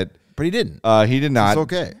people with it. But he didn't. He did not. It's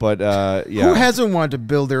okay. But yeah. Who hasn't wanted to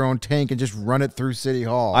build their own tank and just run it through City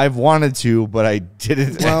Hall? I've wanted to, but I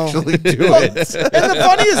didn't actually do it. And the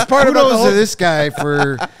funniest part about the Kudos whole to this guy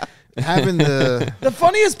for having the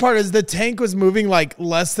funniest part is the tank was moving like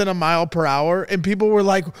less than a mile per hour, and people were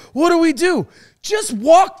like, "What do we do? Just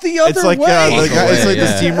walk the other It's like way." it's like the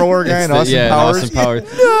steamroller guy in Austin Powers. Austin Powers.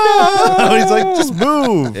 No, he's like, just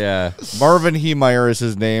move. Yeah. Marvin Heemeyer is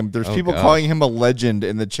his name. There's people gosh. calling him a legend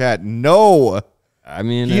in the chat. No, I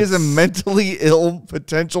mean, he is a mentally ill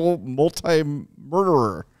potential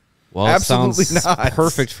multi-murderer. well, absolutely it sounds not.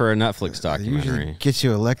 perfect for a Netflix usually documentary. gets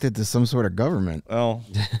you elected to some sort of government. Well,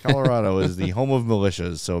 Colorado is the home of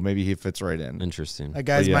militias, so maybe he fits right in. Interesting. That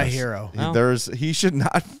guy's But my yes, hero. He should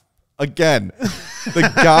not. Again,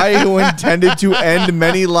 the guy who intended to end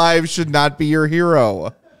many lives should not be your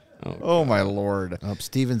hero. Oh my lord!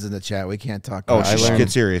 Steven's in the chat. We can't talk. Oh, about get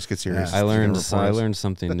serious. Get serious. I learned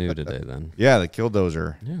something new today. Then Yeah, the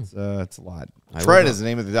Killdozer. Yeah. It's a lot. Tread is the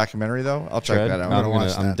name of the documentary, though. I'll check Tread? that out.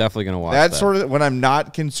 I'm definitely gonna watch That's that. sort of when I'm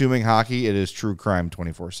not consuming hockey. It is true crime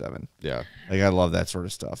 24/7. Yeah, Like I love that sort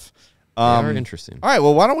of stuff. they are interesting. All right,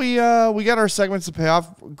 well, why don't we got our segments to pay off.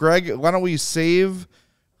 Greg, why don't we save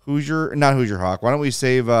not Hoosier Hawk? Why don't we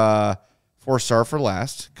save 4-star for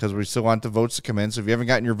last, because we still want the votes to come in. So if you haven't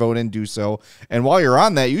gotten your vote in, do so. And while you're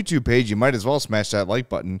on that YouTube page, you might as well smash that like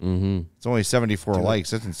button. Mm-hmm. It's only 74 likes.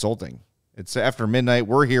 That's insulting. It's after midnight.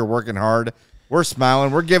 We're here working hard. We're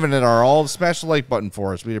smiling. We're giving it our all. Smash the like button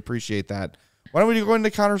for us. We'd appreciate that. Why don't we go into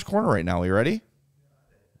Connor's Corner right now? Are you ready?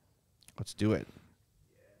 Let's do it.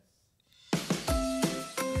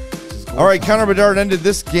 All right, Connor Bedard ended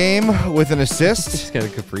this game with an assist. He's got a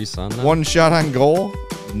Capri Sun now. 1 shot on goal,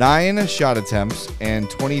 9 shot attempts, and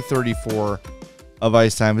 20-34 of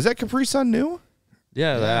ice time. Is that Capri Sun new?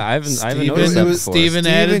 Yeah, I haven't noticed that before. Steven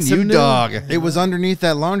added some you new- dog. It was underneath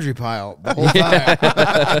that laundry pile the whole time.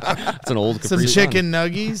 It's an old Capri Some Sun. chicken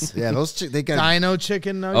nuggies. Yeah, they got Dino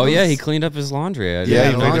chicken nuggets. Oh yeah, he cleaned up his laundry. Yeah, the he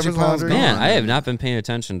cleaned up laundry his pile's laundry. gone. Man, I have not been paying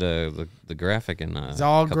attention to the graphic in It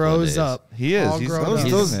all couple of grows days. up. He is. All He's- grown those- up.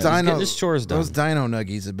 those He's dino getting his chores done. Those dino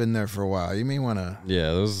nuggies have been there for a while. You may want to.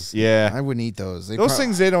 Yeah, those. Yeah. I wouldn't eat those. Those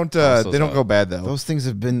things, they don't so go bad, though. Those things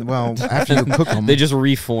have been after you cook them. They just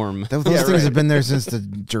reform. Those things have been there since the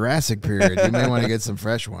Jurassic period. You may want to get some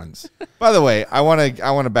fresh ones. By the way, I want to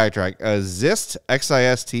backtrack. Xist,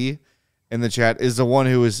 Xist, in the chat is the one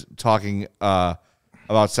who was talking about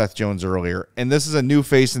Seth Jones earlier. And this is a new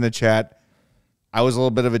face in the chat. I was a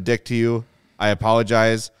little bit of a dick to you. I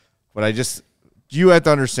apologize. But you have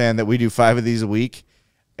to understand that we do 5 of these a week.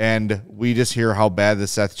 And we just hear how bad the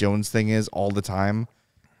Seth Jones thing is all the time.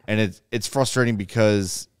 And it's frustrating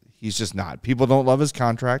because he's just not. People don't love his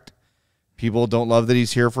contract. People don't love that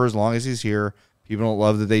he's here for as long as he's here. People don't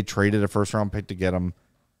love that they traded a first-round pick to get him.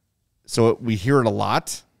 So we hear it a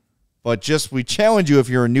lot. But we challenge you, if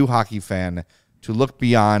you're a new hockey fan, to look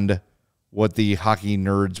beyond what the hockey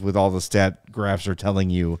nerds with all the stat graphs are telling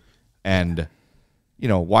you, and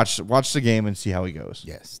watch the game and see how he goes.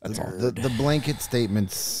 Yes, the blanket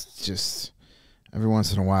statements just every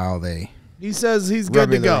once in a while He says he's Rub good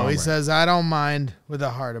to me the go. wrong He way. says, I don't mind, with a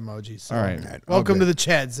heart emoji. So All right. welcome Okay. to the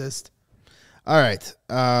chat, Zist. All right.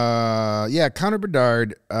 Yeah, Connor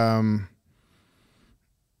Bedard. I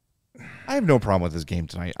have no problem with his game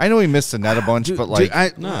tonight. I know he missed the net a bunch, but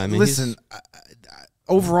like, listen.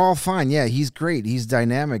 Overall, fine. Yeah, he's great. He's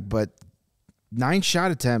dynamic, but 9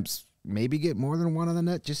 shot attempts, maybe get more than one on the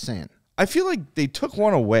net. Just saying. I feel like they took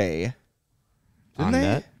one away. Didn't they?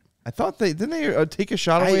 Net? I thought didn't they take a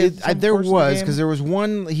shot away? There was, because there was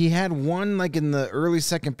one. He had one like in the early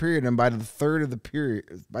second period, and by the third period,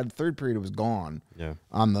 it was gone. Yeah.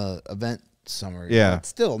 On the event summary. Yeah. But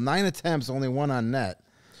still, 9 attempts, only one on net.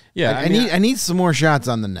 Yeah. I need some more shots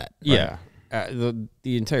on the net. Yeah. The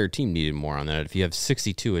entire team needed more on that. If you have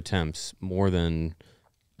 62 attempts, more than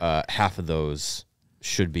half of those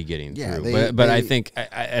should be getting through. But I think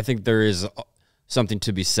there is something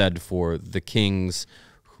to be said for the Kings,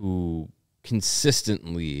 who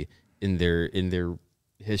consistently in their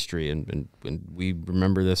history, and we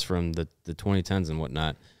remember this from the 2010s and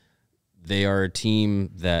whatnot, they are a team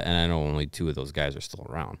that, and I know only 2 of those guys are still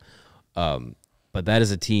around, but that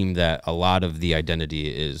is a team that a lot of the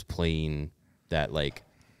identity is playing that like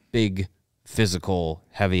big, physical,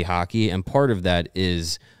 heavy hockey, and part of that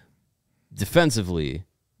is defensively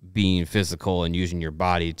being physical and using your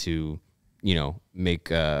body to,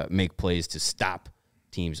 make plays to stop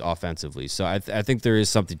teams offensively. So I think there is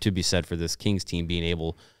something to be said for this Kings team being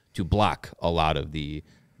able to block a lot of the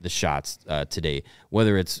shots today,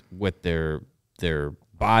 whether it's with their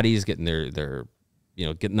bodies, getting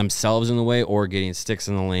getting themselves in the way, or getting sticks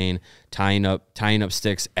in the lane, tying up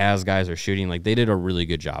sticks as guys are shooting. Like, they did a really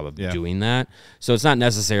good job of doing that. So it's not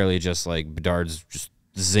necessarily just like Bedard's just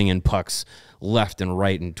zinging pucks left and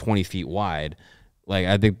right and 20 feet wide. Like,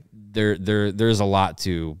 I think there's a lot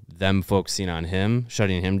to them focusing on him,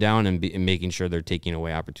 shutting him down, and making sure they're taking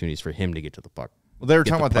away opportunities for him to get to the puck. Well, they were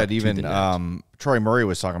talking about that even. Troy Murray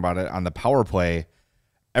was talking about it on the power play.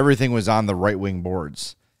 Everything was on the right wing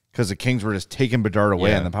boards because the Kings were just taking Bedard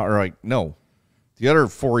away on the power. Like, no, the other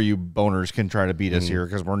 4 of you boners can try to beat us here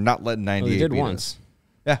because we're not letting 98 they did beat once.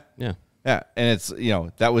 us. Yeah. And it's,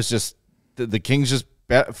 that was just the Kings just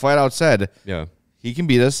flat out said, he can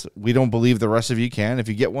beat us. We don't believe the rest of you can. If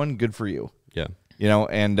you get one, good for you. Yeah.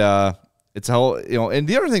 And it's how, and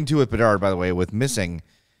the other thing too with Bedard, by the way, with missing,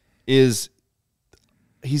 is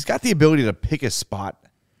he's got the ability to pick his spot,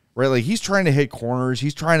 right? Like, he's trying to hit corners.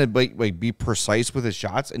 He's trying to be precise with his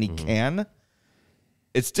shots, and he can.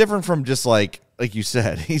 It's different from just like you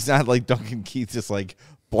said, he's not like Duncan Keith just like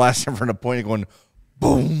blasting from the point and going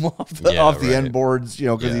boom off the end boards,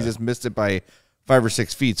 because he just missed it by 5 or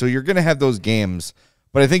 6 feet. So you're going to have those games,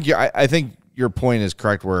 but I think your point is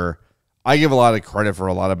correct, where I give a lot of credit for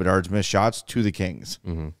a lot of Bedard's missed shots to the Kings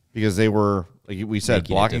because they were, like we said,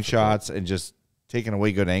 blocking shots and just taking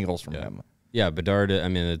away good angles from him. Yeah, Bedard, I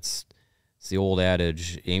mean, it's the old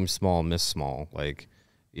adage, aim small, miss small. Like,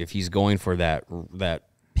 if he's going for that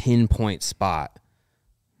pinpoint spot,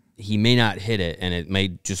 he may not hit it, and it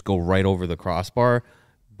may just go right over the crossbar,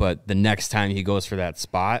 but the next time he goes for that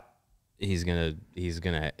spot, he's gonna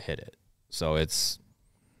hit it. So it's,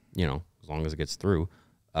 as long as it gets through.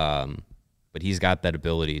 But he's got that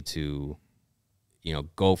ability to,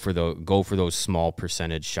 go for those small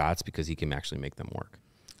percentage shots because he can actually make them work.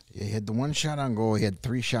 Yeah, he had the 1 shot on goal. He had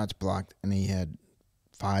 3 shots blocked, and he had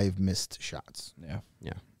 5 missed shots. Yeah.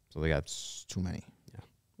 So they got too many. Yeah.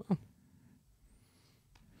 Well,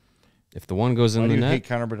 if the one goes in the net, hate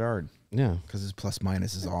Connor Bedard? Yeah, because his plus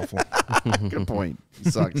minus is awful. Good point.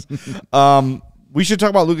 He sucks. We should talk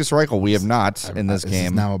about Lucas Reichel. We have not in this game. This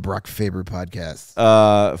is now a Brock Faber podcast.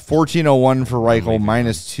 14:01 for Reichel,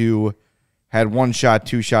 -2. Had 1 shot,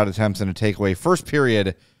 2 shot attempts, and a takeaway. First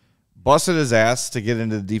period, busted his ass to get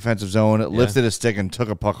into the defensive zone, lifted his stick, and took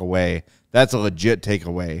a puck away. That's a legit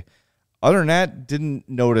takeaway. Other than that, didn't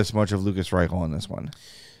notice much of Lucas Reichel in this one.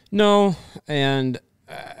 No, and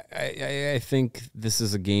I think this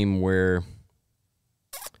is a game where,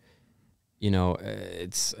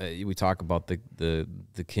 it's we talk about the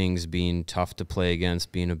Kings being tough to play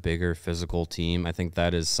against, being a bigger physical team. I think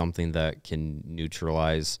that is something that can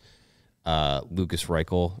neutralize Lucas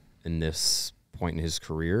Reichel in this point in his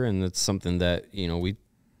career, and that's something that we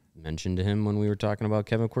mentioned to him when we were talking about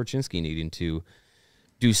Kevin Korchinski needing to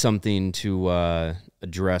do something to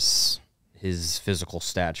address his physical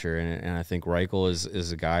stature, and I think Reichel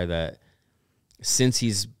is a guy that, since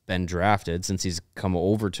he's been drafted, since he's come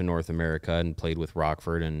over to North America and played with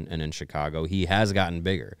Rockford and in Chicago, he has gotten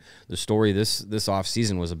bigger. The story this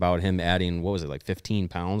offseason was about him adding, 15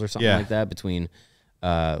 pounds or something like that between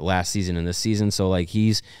last season and this season. So like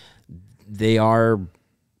they are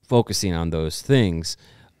focusing on those things.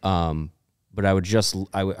 But I would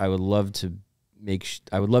love to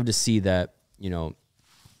see that,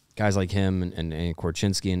 guys like him and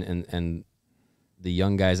Korchinski and the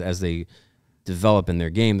young guys, as they develop in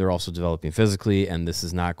their game, they're also developing physically, and this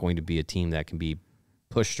is not going to be a team that can be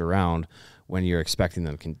pushed around when you're expecting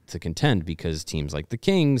them to contend, because teams like the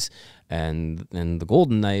Kings and the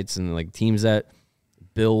Golden Knights and like teams that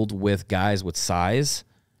build with guys with size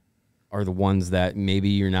are the ones that maybe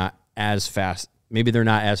you're not as fast. Maybe they're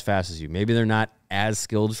not as fast as you. Maybe they're not as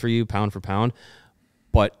skilled for you pound for pound,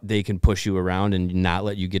 but they can push you around and not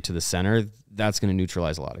let you get to the center. That's going to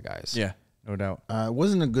neutralize a lot of guys. Yeah, no doubt. It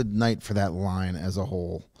wasn't a good night for that line as a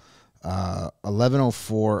whole.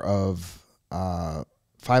 11:04 of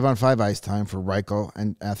 5-on-5 ice time for Reichel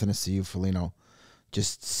and Athanasiou Foligno.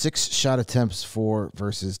 Just 6 shot attempts for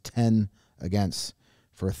versus 10 against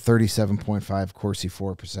for a 37.5 Corsi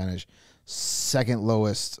for percentage. Second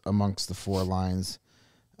lowest amongst the 4 lines.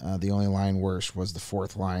 The only line worse was the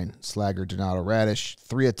 4th line. Slager, Donato, Radish.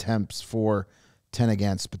 3 attempts for 10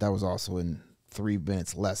 against, but that was also in 3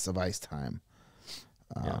 minutes less of ice time.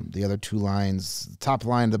 The other 2 lines, the top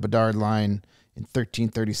line, the Bedard line, in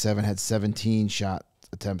 13:37 had 17 shot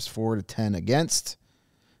attempts 4 to 10 against.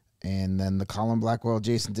 And then the Colin Blackwell,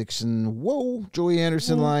 Jason Dixon, Joey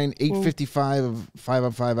Anderson line, 8:55 of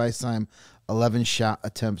 5-on-5 ice time, 11 shot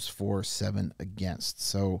attempts for 7 against.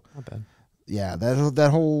 So, not bad. Yeah, that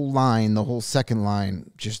whole line, the whole second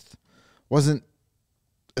line, just wasn't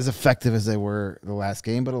as effective as they were the last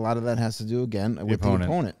game. But a lot of that has to do again with the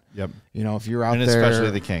opponent. Yep. If you're out and there,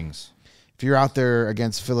 especially the Kings. If you're out there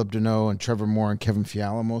against Philip Deneau and Trevor Moore and Kevin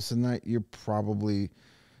Fiala most of the night, you're probably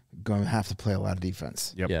going to have to play a lot of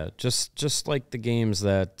defense. Yep. Yeah, just like the games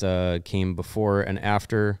that came before and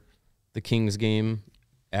after the Kings game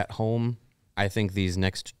at home, I think these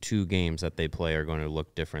next 2 games that they play are going to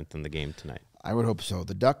look different than the game tonight. I would hope so.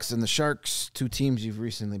 The Ducks and the Sharks, 2 teams you've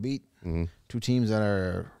recently beat, 2 teams that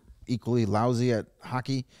are equally lousy at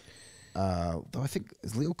hockey. Though I think,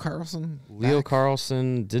 is Leo Carlson back?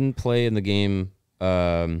 Carlson didn't play in the game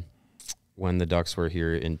when the Ducks were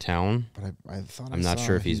here in town. But I thought I'm not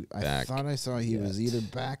sure if he's back. I thought I saw he was either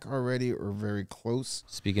back already or very close.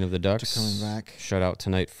 Speaking of the Ducks, coming back. Shutout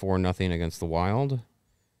tonight 4-0 against the Wild.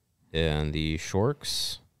 And the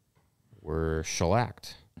Sharks were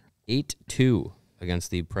shellacked 8-2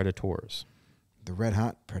 against the Predators. The Red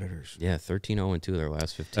Hot Predators. Yeah, 13-0-2 their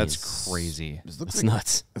last 15. That's crazy. That's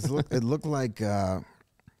nuts. It looked like Alex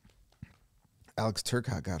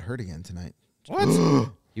Turcotte got hurt again tonight. What?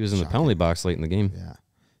 He was in the penalty box late in the game. Yeah.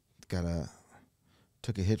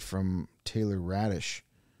 Took a hit from Taylor Radish.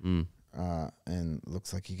 And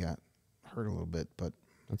looks like he got hurt a little bit, but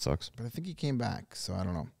that sucks. But I think he came back, so I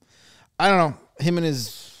don't know. Him and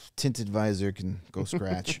his tinted visor can go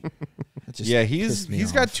scratch.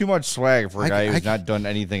 He's got too much swag for a guy who's not done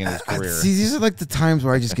anything in his career. See, these are like the times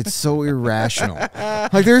where I just get so irrational.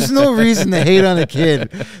 Like, there's no reason to hate on a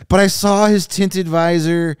kid, but I saw his tinted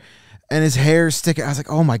visor and his hair sticking. I was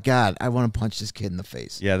like, oh my God, I want to punch this kid in the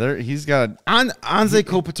face. Yeah, he's got Anze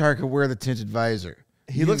Kopitar could wear the tinted visor.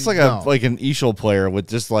 He looks like an Eagle player with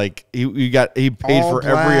just like he paid all for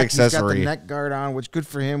black. every accessory. He's got the neck guard on, which good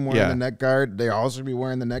for him wearing the neck guard. They all should be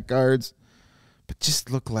wearing the neck guards, but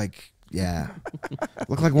just look like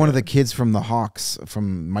one of the kids from the Hawks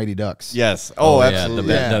from Mighty Ducks. Yes. Oh,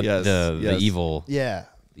 absolutely. The evil. Yeah.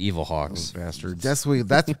 The evil Hawks. Bastards. That's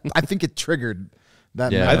I think it triggered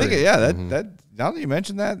that. I think Mm-hmm. that now that you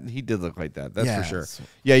mentioned that, he did look like that. That's for sure.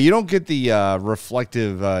 Yeah, you don't get the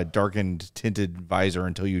reflective, darkened, tinted visor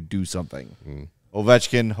until you do something.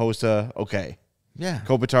 Ovechkin, Hossa, okay. Yeah.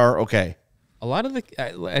 Kopitar, okay. A lot of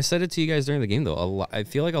I said it to you guys during the game though. I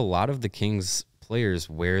feel like a lot of the Kings players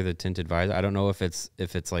wear the tinted visor. I don't know if it's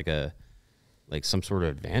like some sort of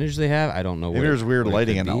advantage they have. I don't know. Maybe there's weird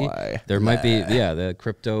lighting in LA. There might be, the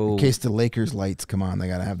crypto. In case the Lakers lights come on, they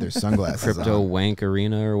got to have their sunglasses crypto on. wank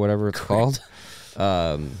arena or whatever it's called.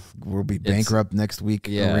 We'll be bankrupt next week.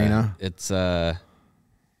 Arena. It's I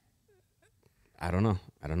don't know,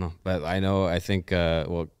 but I think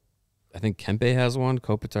Kempe has one,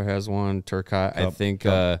 Kopitar has one, Turcotte. I think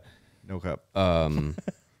no cup.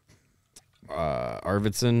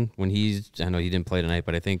 Arvidsson, I know he didn't play tonight,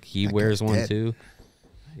 but I think he wears one too.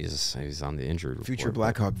 He's on the injured report. Future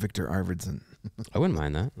Blackhawk Victor Arvidsson. I wouldn't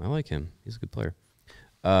mind that. I like him. He's a good player.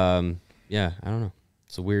 I don't know.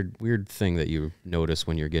 It's a weird thing that you notice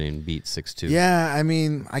when you're getting beat 6-2. Yeah, I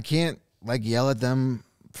mean, I can't yell at them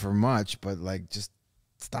for much, but just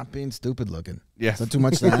stop being stupid looking. Yeah. Is that too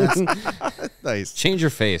much to ask? Nice. Change your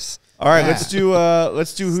face. All right, let's do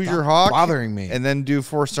Who's Your Hawk? Bothering me. And then do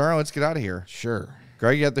 4-star. Let's get out of here. Sure.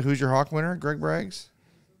 Greg, you got the Who's Your Hawk winner, Greg Braggs?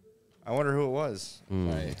 I wonder who it was.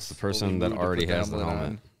 It's the person that already has the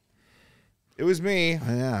helmet. It was me.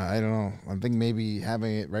 Yeah, I don't know. I think maybe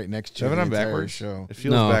having it right next to Having the on entire backwards. show. It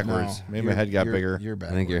feels backwards. Maybe my head got bigger. You're I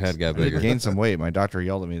backwards. think your head got I did bigger. gain some weight. My doctor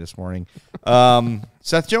yelled at me this morning.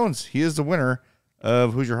 Seth Jones, he is the winner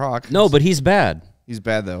of Who's Your Hawk. No, but he's bad. He's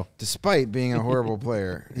bad, though. Despite being a horrible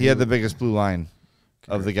player. He had the biggest blue line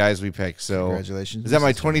of the guys we picked. So Congratulations. Is that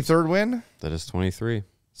my 23rd win? That is 23.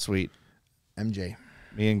 Sweet. MJ.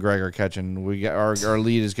 Me and Greg are catching. We got our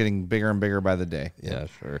lead is getting bigger and bigger by the day. Yeah,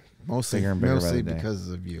 sure. Mostly Bigger and bigger by the day.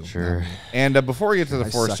 because of you. Sure. And before we get to the I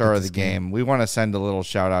 4-star suck at of the this game, we want to send a little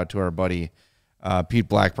shout out to our buddy Pete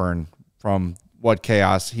Blackburn from What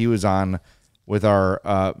Chaos. He was on with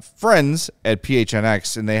our friends at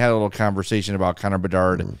PHNX, and they had a little conversation about Connor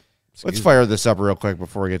Bedard. Let's fire this up real quick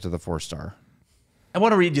before we get to the 4-star. I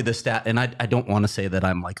want to read you the stat, and I don't want to say that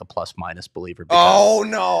I'm like a plus-minus believer. Oh,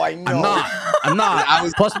 no, I know. I'm not. I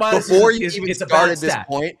was plus-minus before is, you is, even it's a started bad this stat.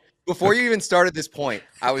 point. Before you even started this point,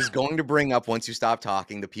 I was going to bring up, once you stop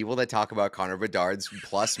talking, the people that talk about Connor Bedard's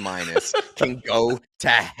plus minus can go to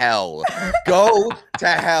hell. Go to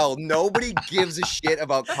hell. Nobody gives a shit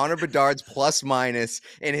about Connor Bedard's plus minus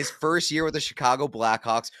in his first year with the Chicago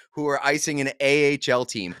Blackhawks, who are icing an AHL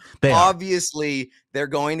team. Obviously, they're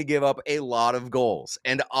going to give up a lot of goals.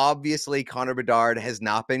 And obviously, Connor Bedard has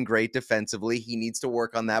not been great defensively. He needs to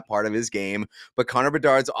work on that part of his game. But Connor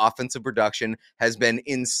Bedard's offensive production has been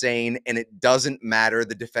insane, and it doesn't matter.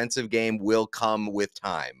 The defensive game will come with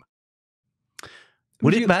time.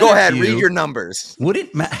 Would it matter? Go ahead, to you, read your numbers. Would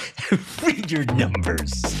it matter? Read your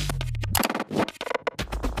numbers.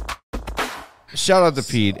 Shout out to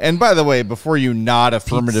Pete. And by the way, before you nod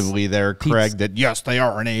affirmatively there, Craig, that yes, they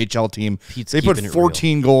are an AHL team. They put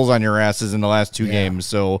 14 goals on your asses in the last 2 games.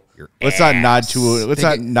 So let's not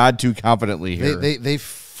nod too confidently here. They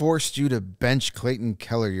forced you to bench Clayton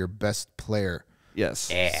Keller, your best player. Yes.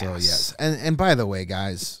 So yes. And by the way,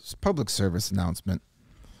 guys, public service announcement.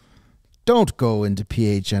 Don't go into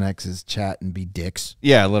PHNX's chat and be dicks.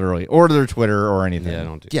 Yeah, literally. Or their Twitter or anything. Yeah,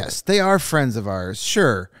 don't do Yes, they are friends of ours.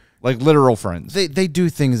 Sure. Like literal friends. They do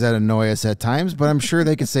things that annoy us at times, but I'm sure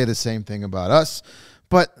they could say the same thing about us.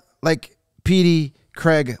 But like Petey,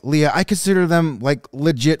 Craig, Leah, I consider them like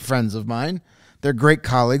legit friends of mine. They're great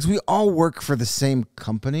colleagues. We all work for the same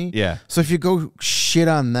company. Yeah. So if you go shit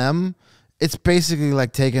on them, it's basically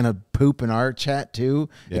like taking a poop in our chat too.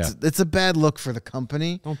 Yeah. It's a bad look for the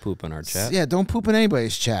company. Don't poop in our chat. Yeah, don't poop in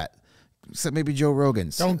anybody's chat. Except maybe Joe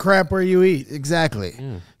Rogan's. Don't crap where you eat. Exactly.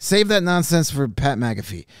 Save that nonsense for Pat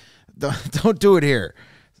McAfee. Don't do it here.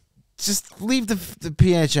 Just leave the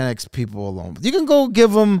PHNX people alone. You can go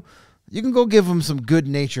give them some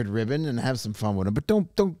good-natured ribbon and have some fun with them, but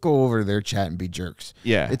don't go over to their chat and be jerks.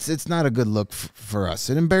 Yeah. It's not a good look for us.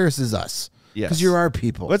 It embarrasses us. Yes. Because you're our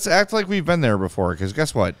people. Let's act like we've been there before, because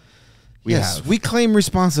guess what? We claim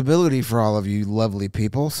responsibility for all of you lovely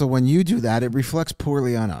people, so when you do that, it reflects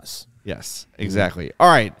poorly on us. Yes, exactly. All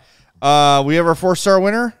right. We have our 4-star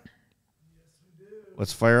winner.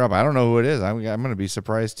 Let's fire up. I don't know who it is. I'm going to be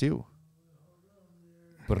surprised too.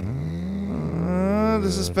 The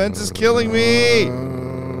suspense is killing me.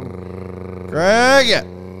 Greg,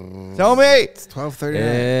 tell me. It's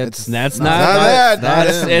 12:39. It's not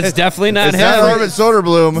that. It's definitely not It's him. not Arvid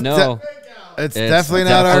Soderblom. No. It's definitely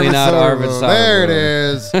not Arvid Soderblom. There it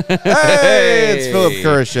is. Hey, it's Philip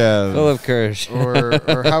Kurashev. Philip Kirsch.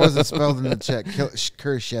 or how is it spelled in the chat?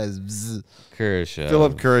 Kurashev.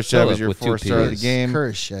 Philip Kurashev is your 4-star of the game.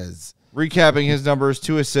 Kurashev. Recapping his numbers: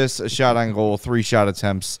 2 assists, a shot on goal, 3 shot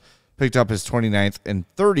attempts. Picked up his 29th and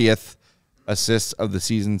 30th assists of the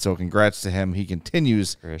season. So congrats to him. He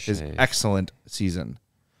continues his excellent season.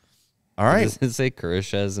 All right. Does it say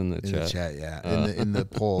Kurashev in the In chat? the chat, yeah. In the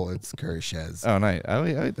poll, it's Kurashev. Oh, nice. I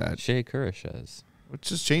like that. Shea Kurashev. Let's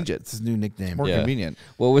just change it. It's his new nickname. More convenient.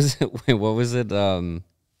 What was it? Wait, what was it?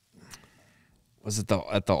 Was it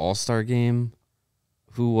at the All-Star game?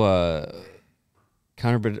 Who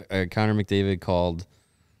Connor McDavid called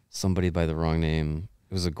somebody by the wrong name?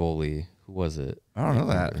 It was a goalie. Who was it? I don't know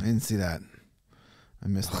that. I didn't see that. I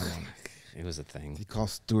missed that one. It was a thing. He called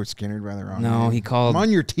Stuart Skinner by the wrong No, name. he called. I'm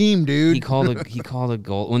on your team, dude. He called a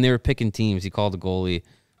goal when they were picking teams. He called the goalie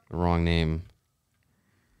the wrong name.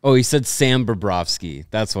 Oh, he said Sam Bobrovsky.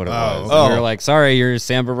 That's what it was. Oh. We were like, sorry, you're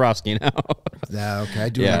Sam Bobrovsky now. Yeah, okay. I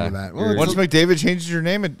do remember that. Well, Once McDavid changes your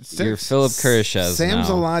name, it sticks. You're Philip Kurashev. Sam's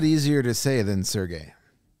now. a lot easier to say than Sergey.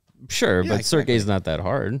 Sure, Yeah, but Sergey's not that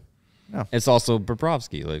hard. No. It's also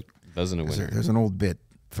Bobrovsky, like doesn't a winner. There's an old bit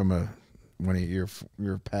from one of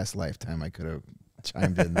your past lifetime. I could have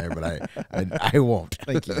chimed in there, but I won't.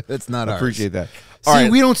 Thank you. It's not ours. Appreciate that. See, All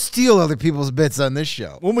right. we don't steal other people's bits on this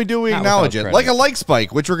show. When we do, we Not acknowledge it. without Like credit. a like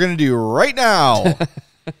spike, which we're going to do right now.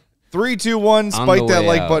 3, 2, 1. On Spike the that way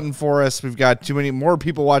like out. button for us. We've got too many more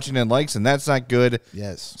people watching than likes, and that's not good.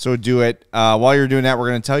 Yes. So do it. While you're doing that, we're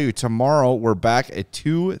going to tell you tomorrow we're back at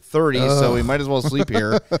 2:30, so we might as well sleep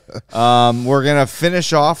here. We're going to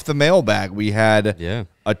finish off the mailbag. We had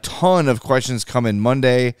a ton of questions come in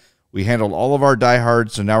Monday. We handled all of our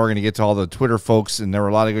diehards, so now we're going to get to all the Twitter folks, and there were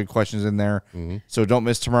a lot of good questions in there. So don't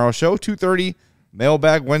miss tomorrow's show, 2:30,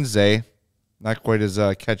 Mailbag Wednesday. Not quite as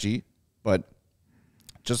catchy, but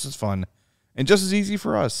just as fun and just as easy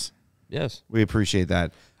for us. Yes. We appreciate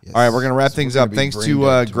that. Yes. All right, we're going to wrap things gonna up. be Thanks brain to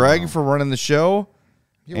dead Greg tomorrow. for running the show,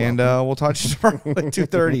 and we'll talk to you tomorrow at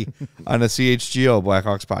 2:30 on the CHGO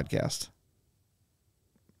Blackhawks Podcast.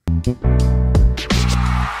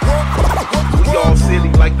 We all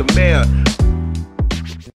silly like the mayor.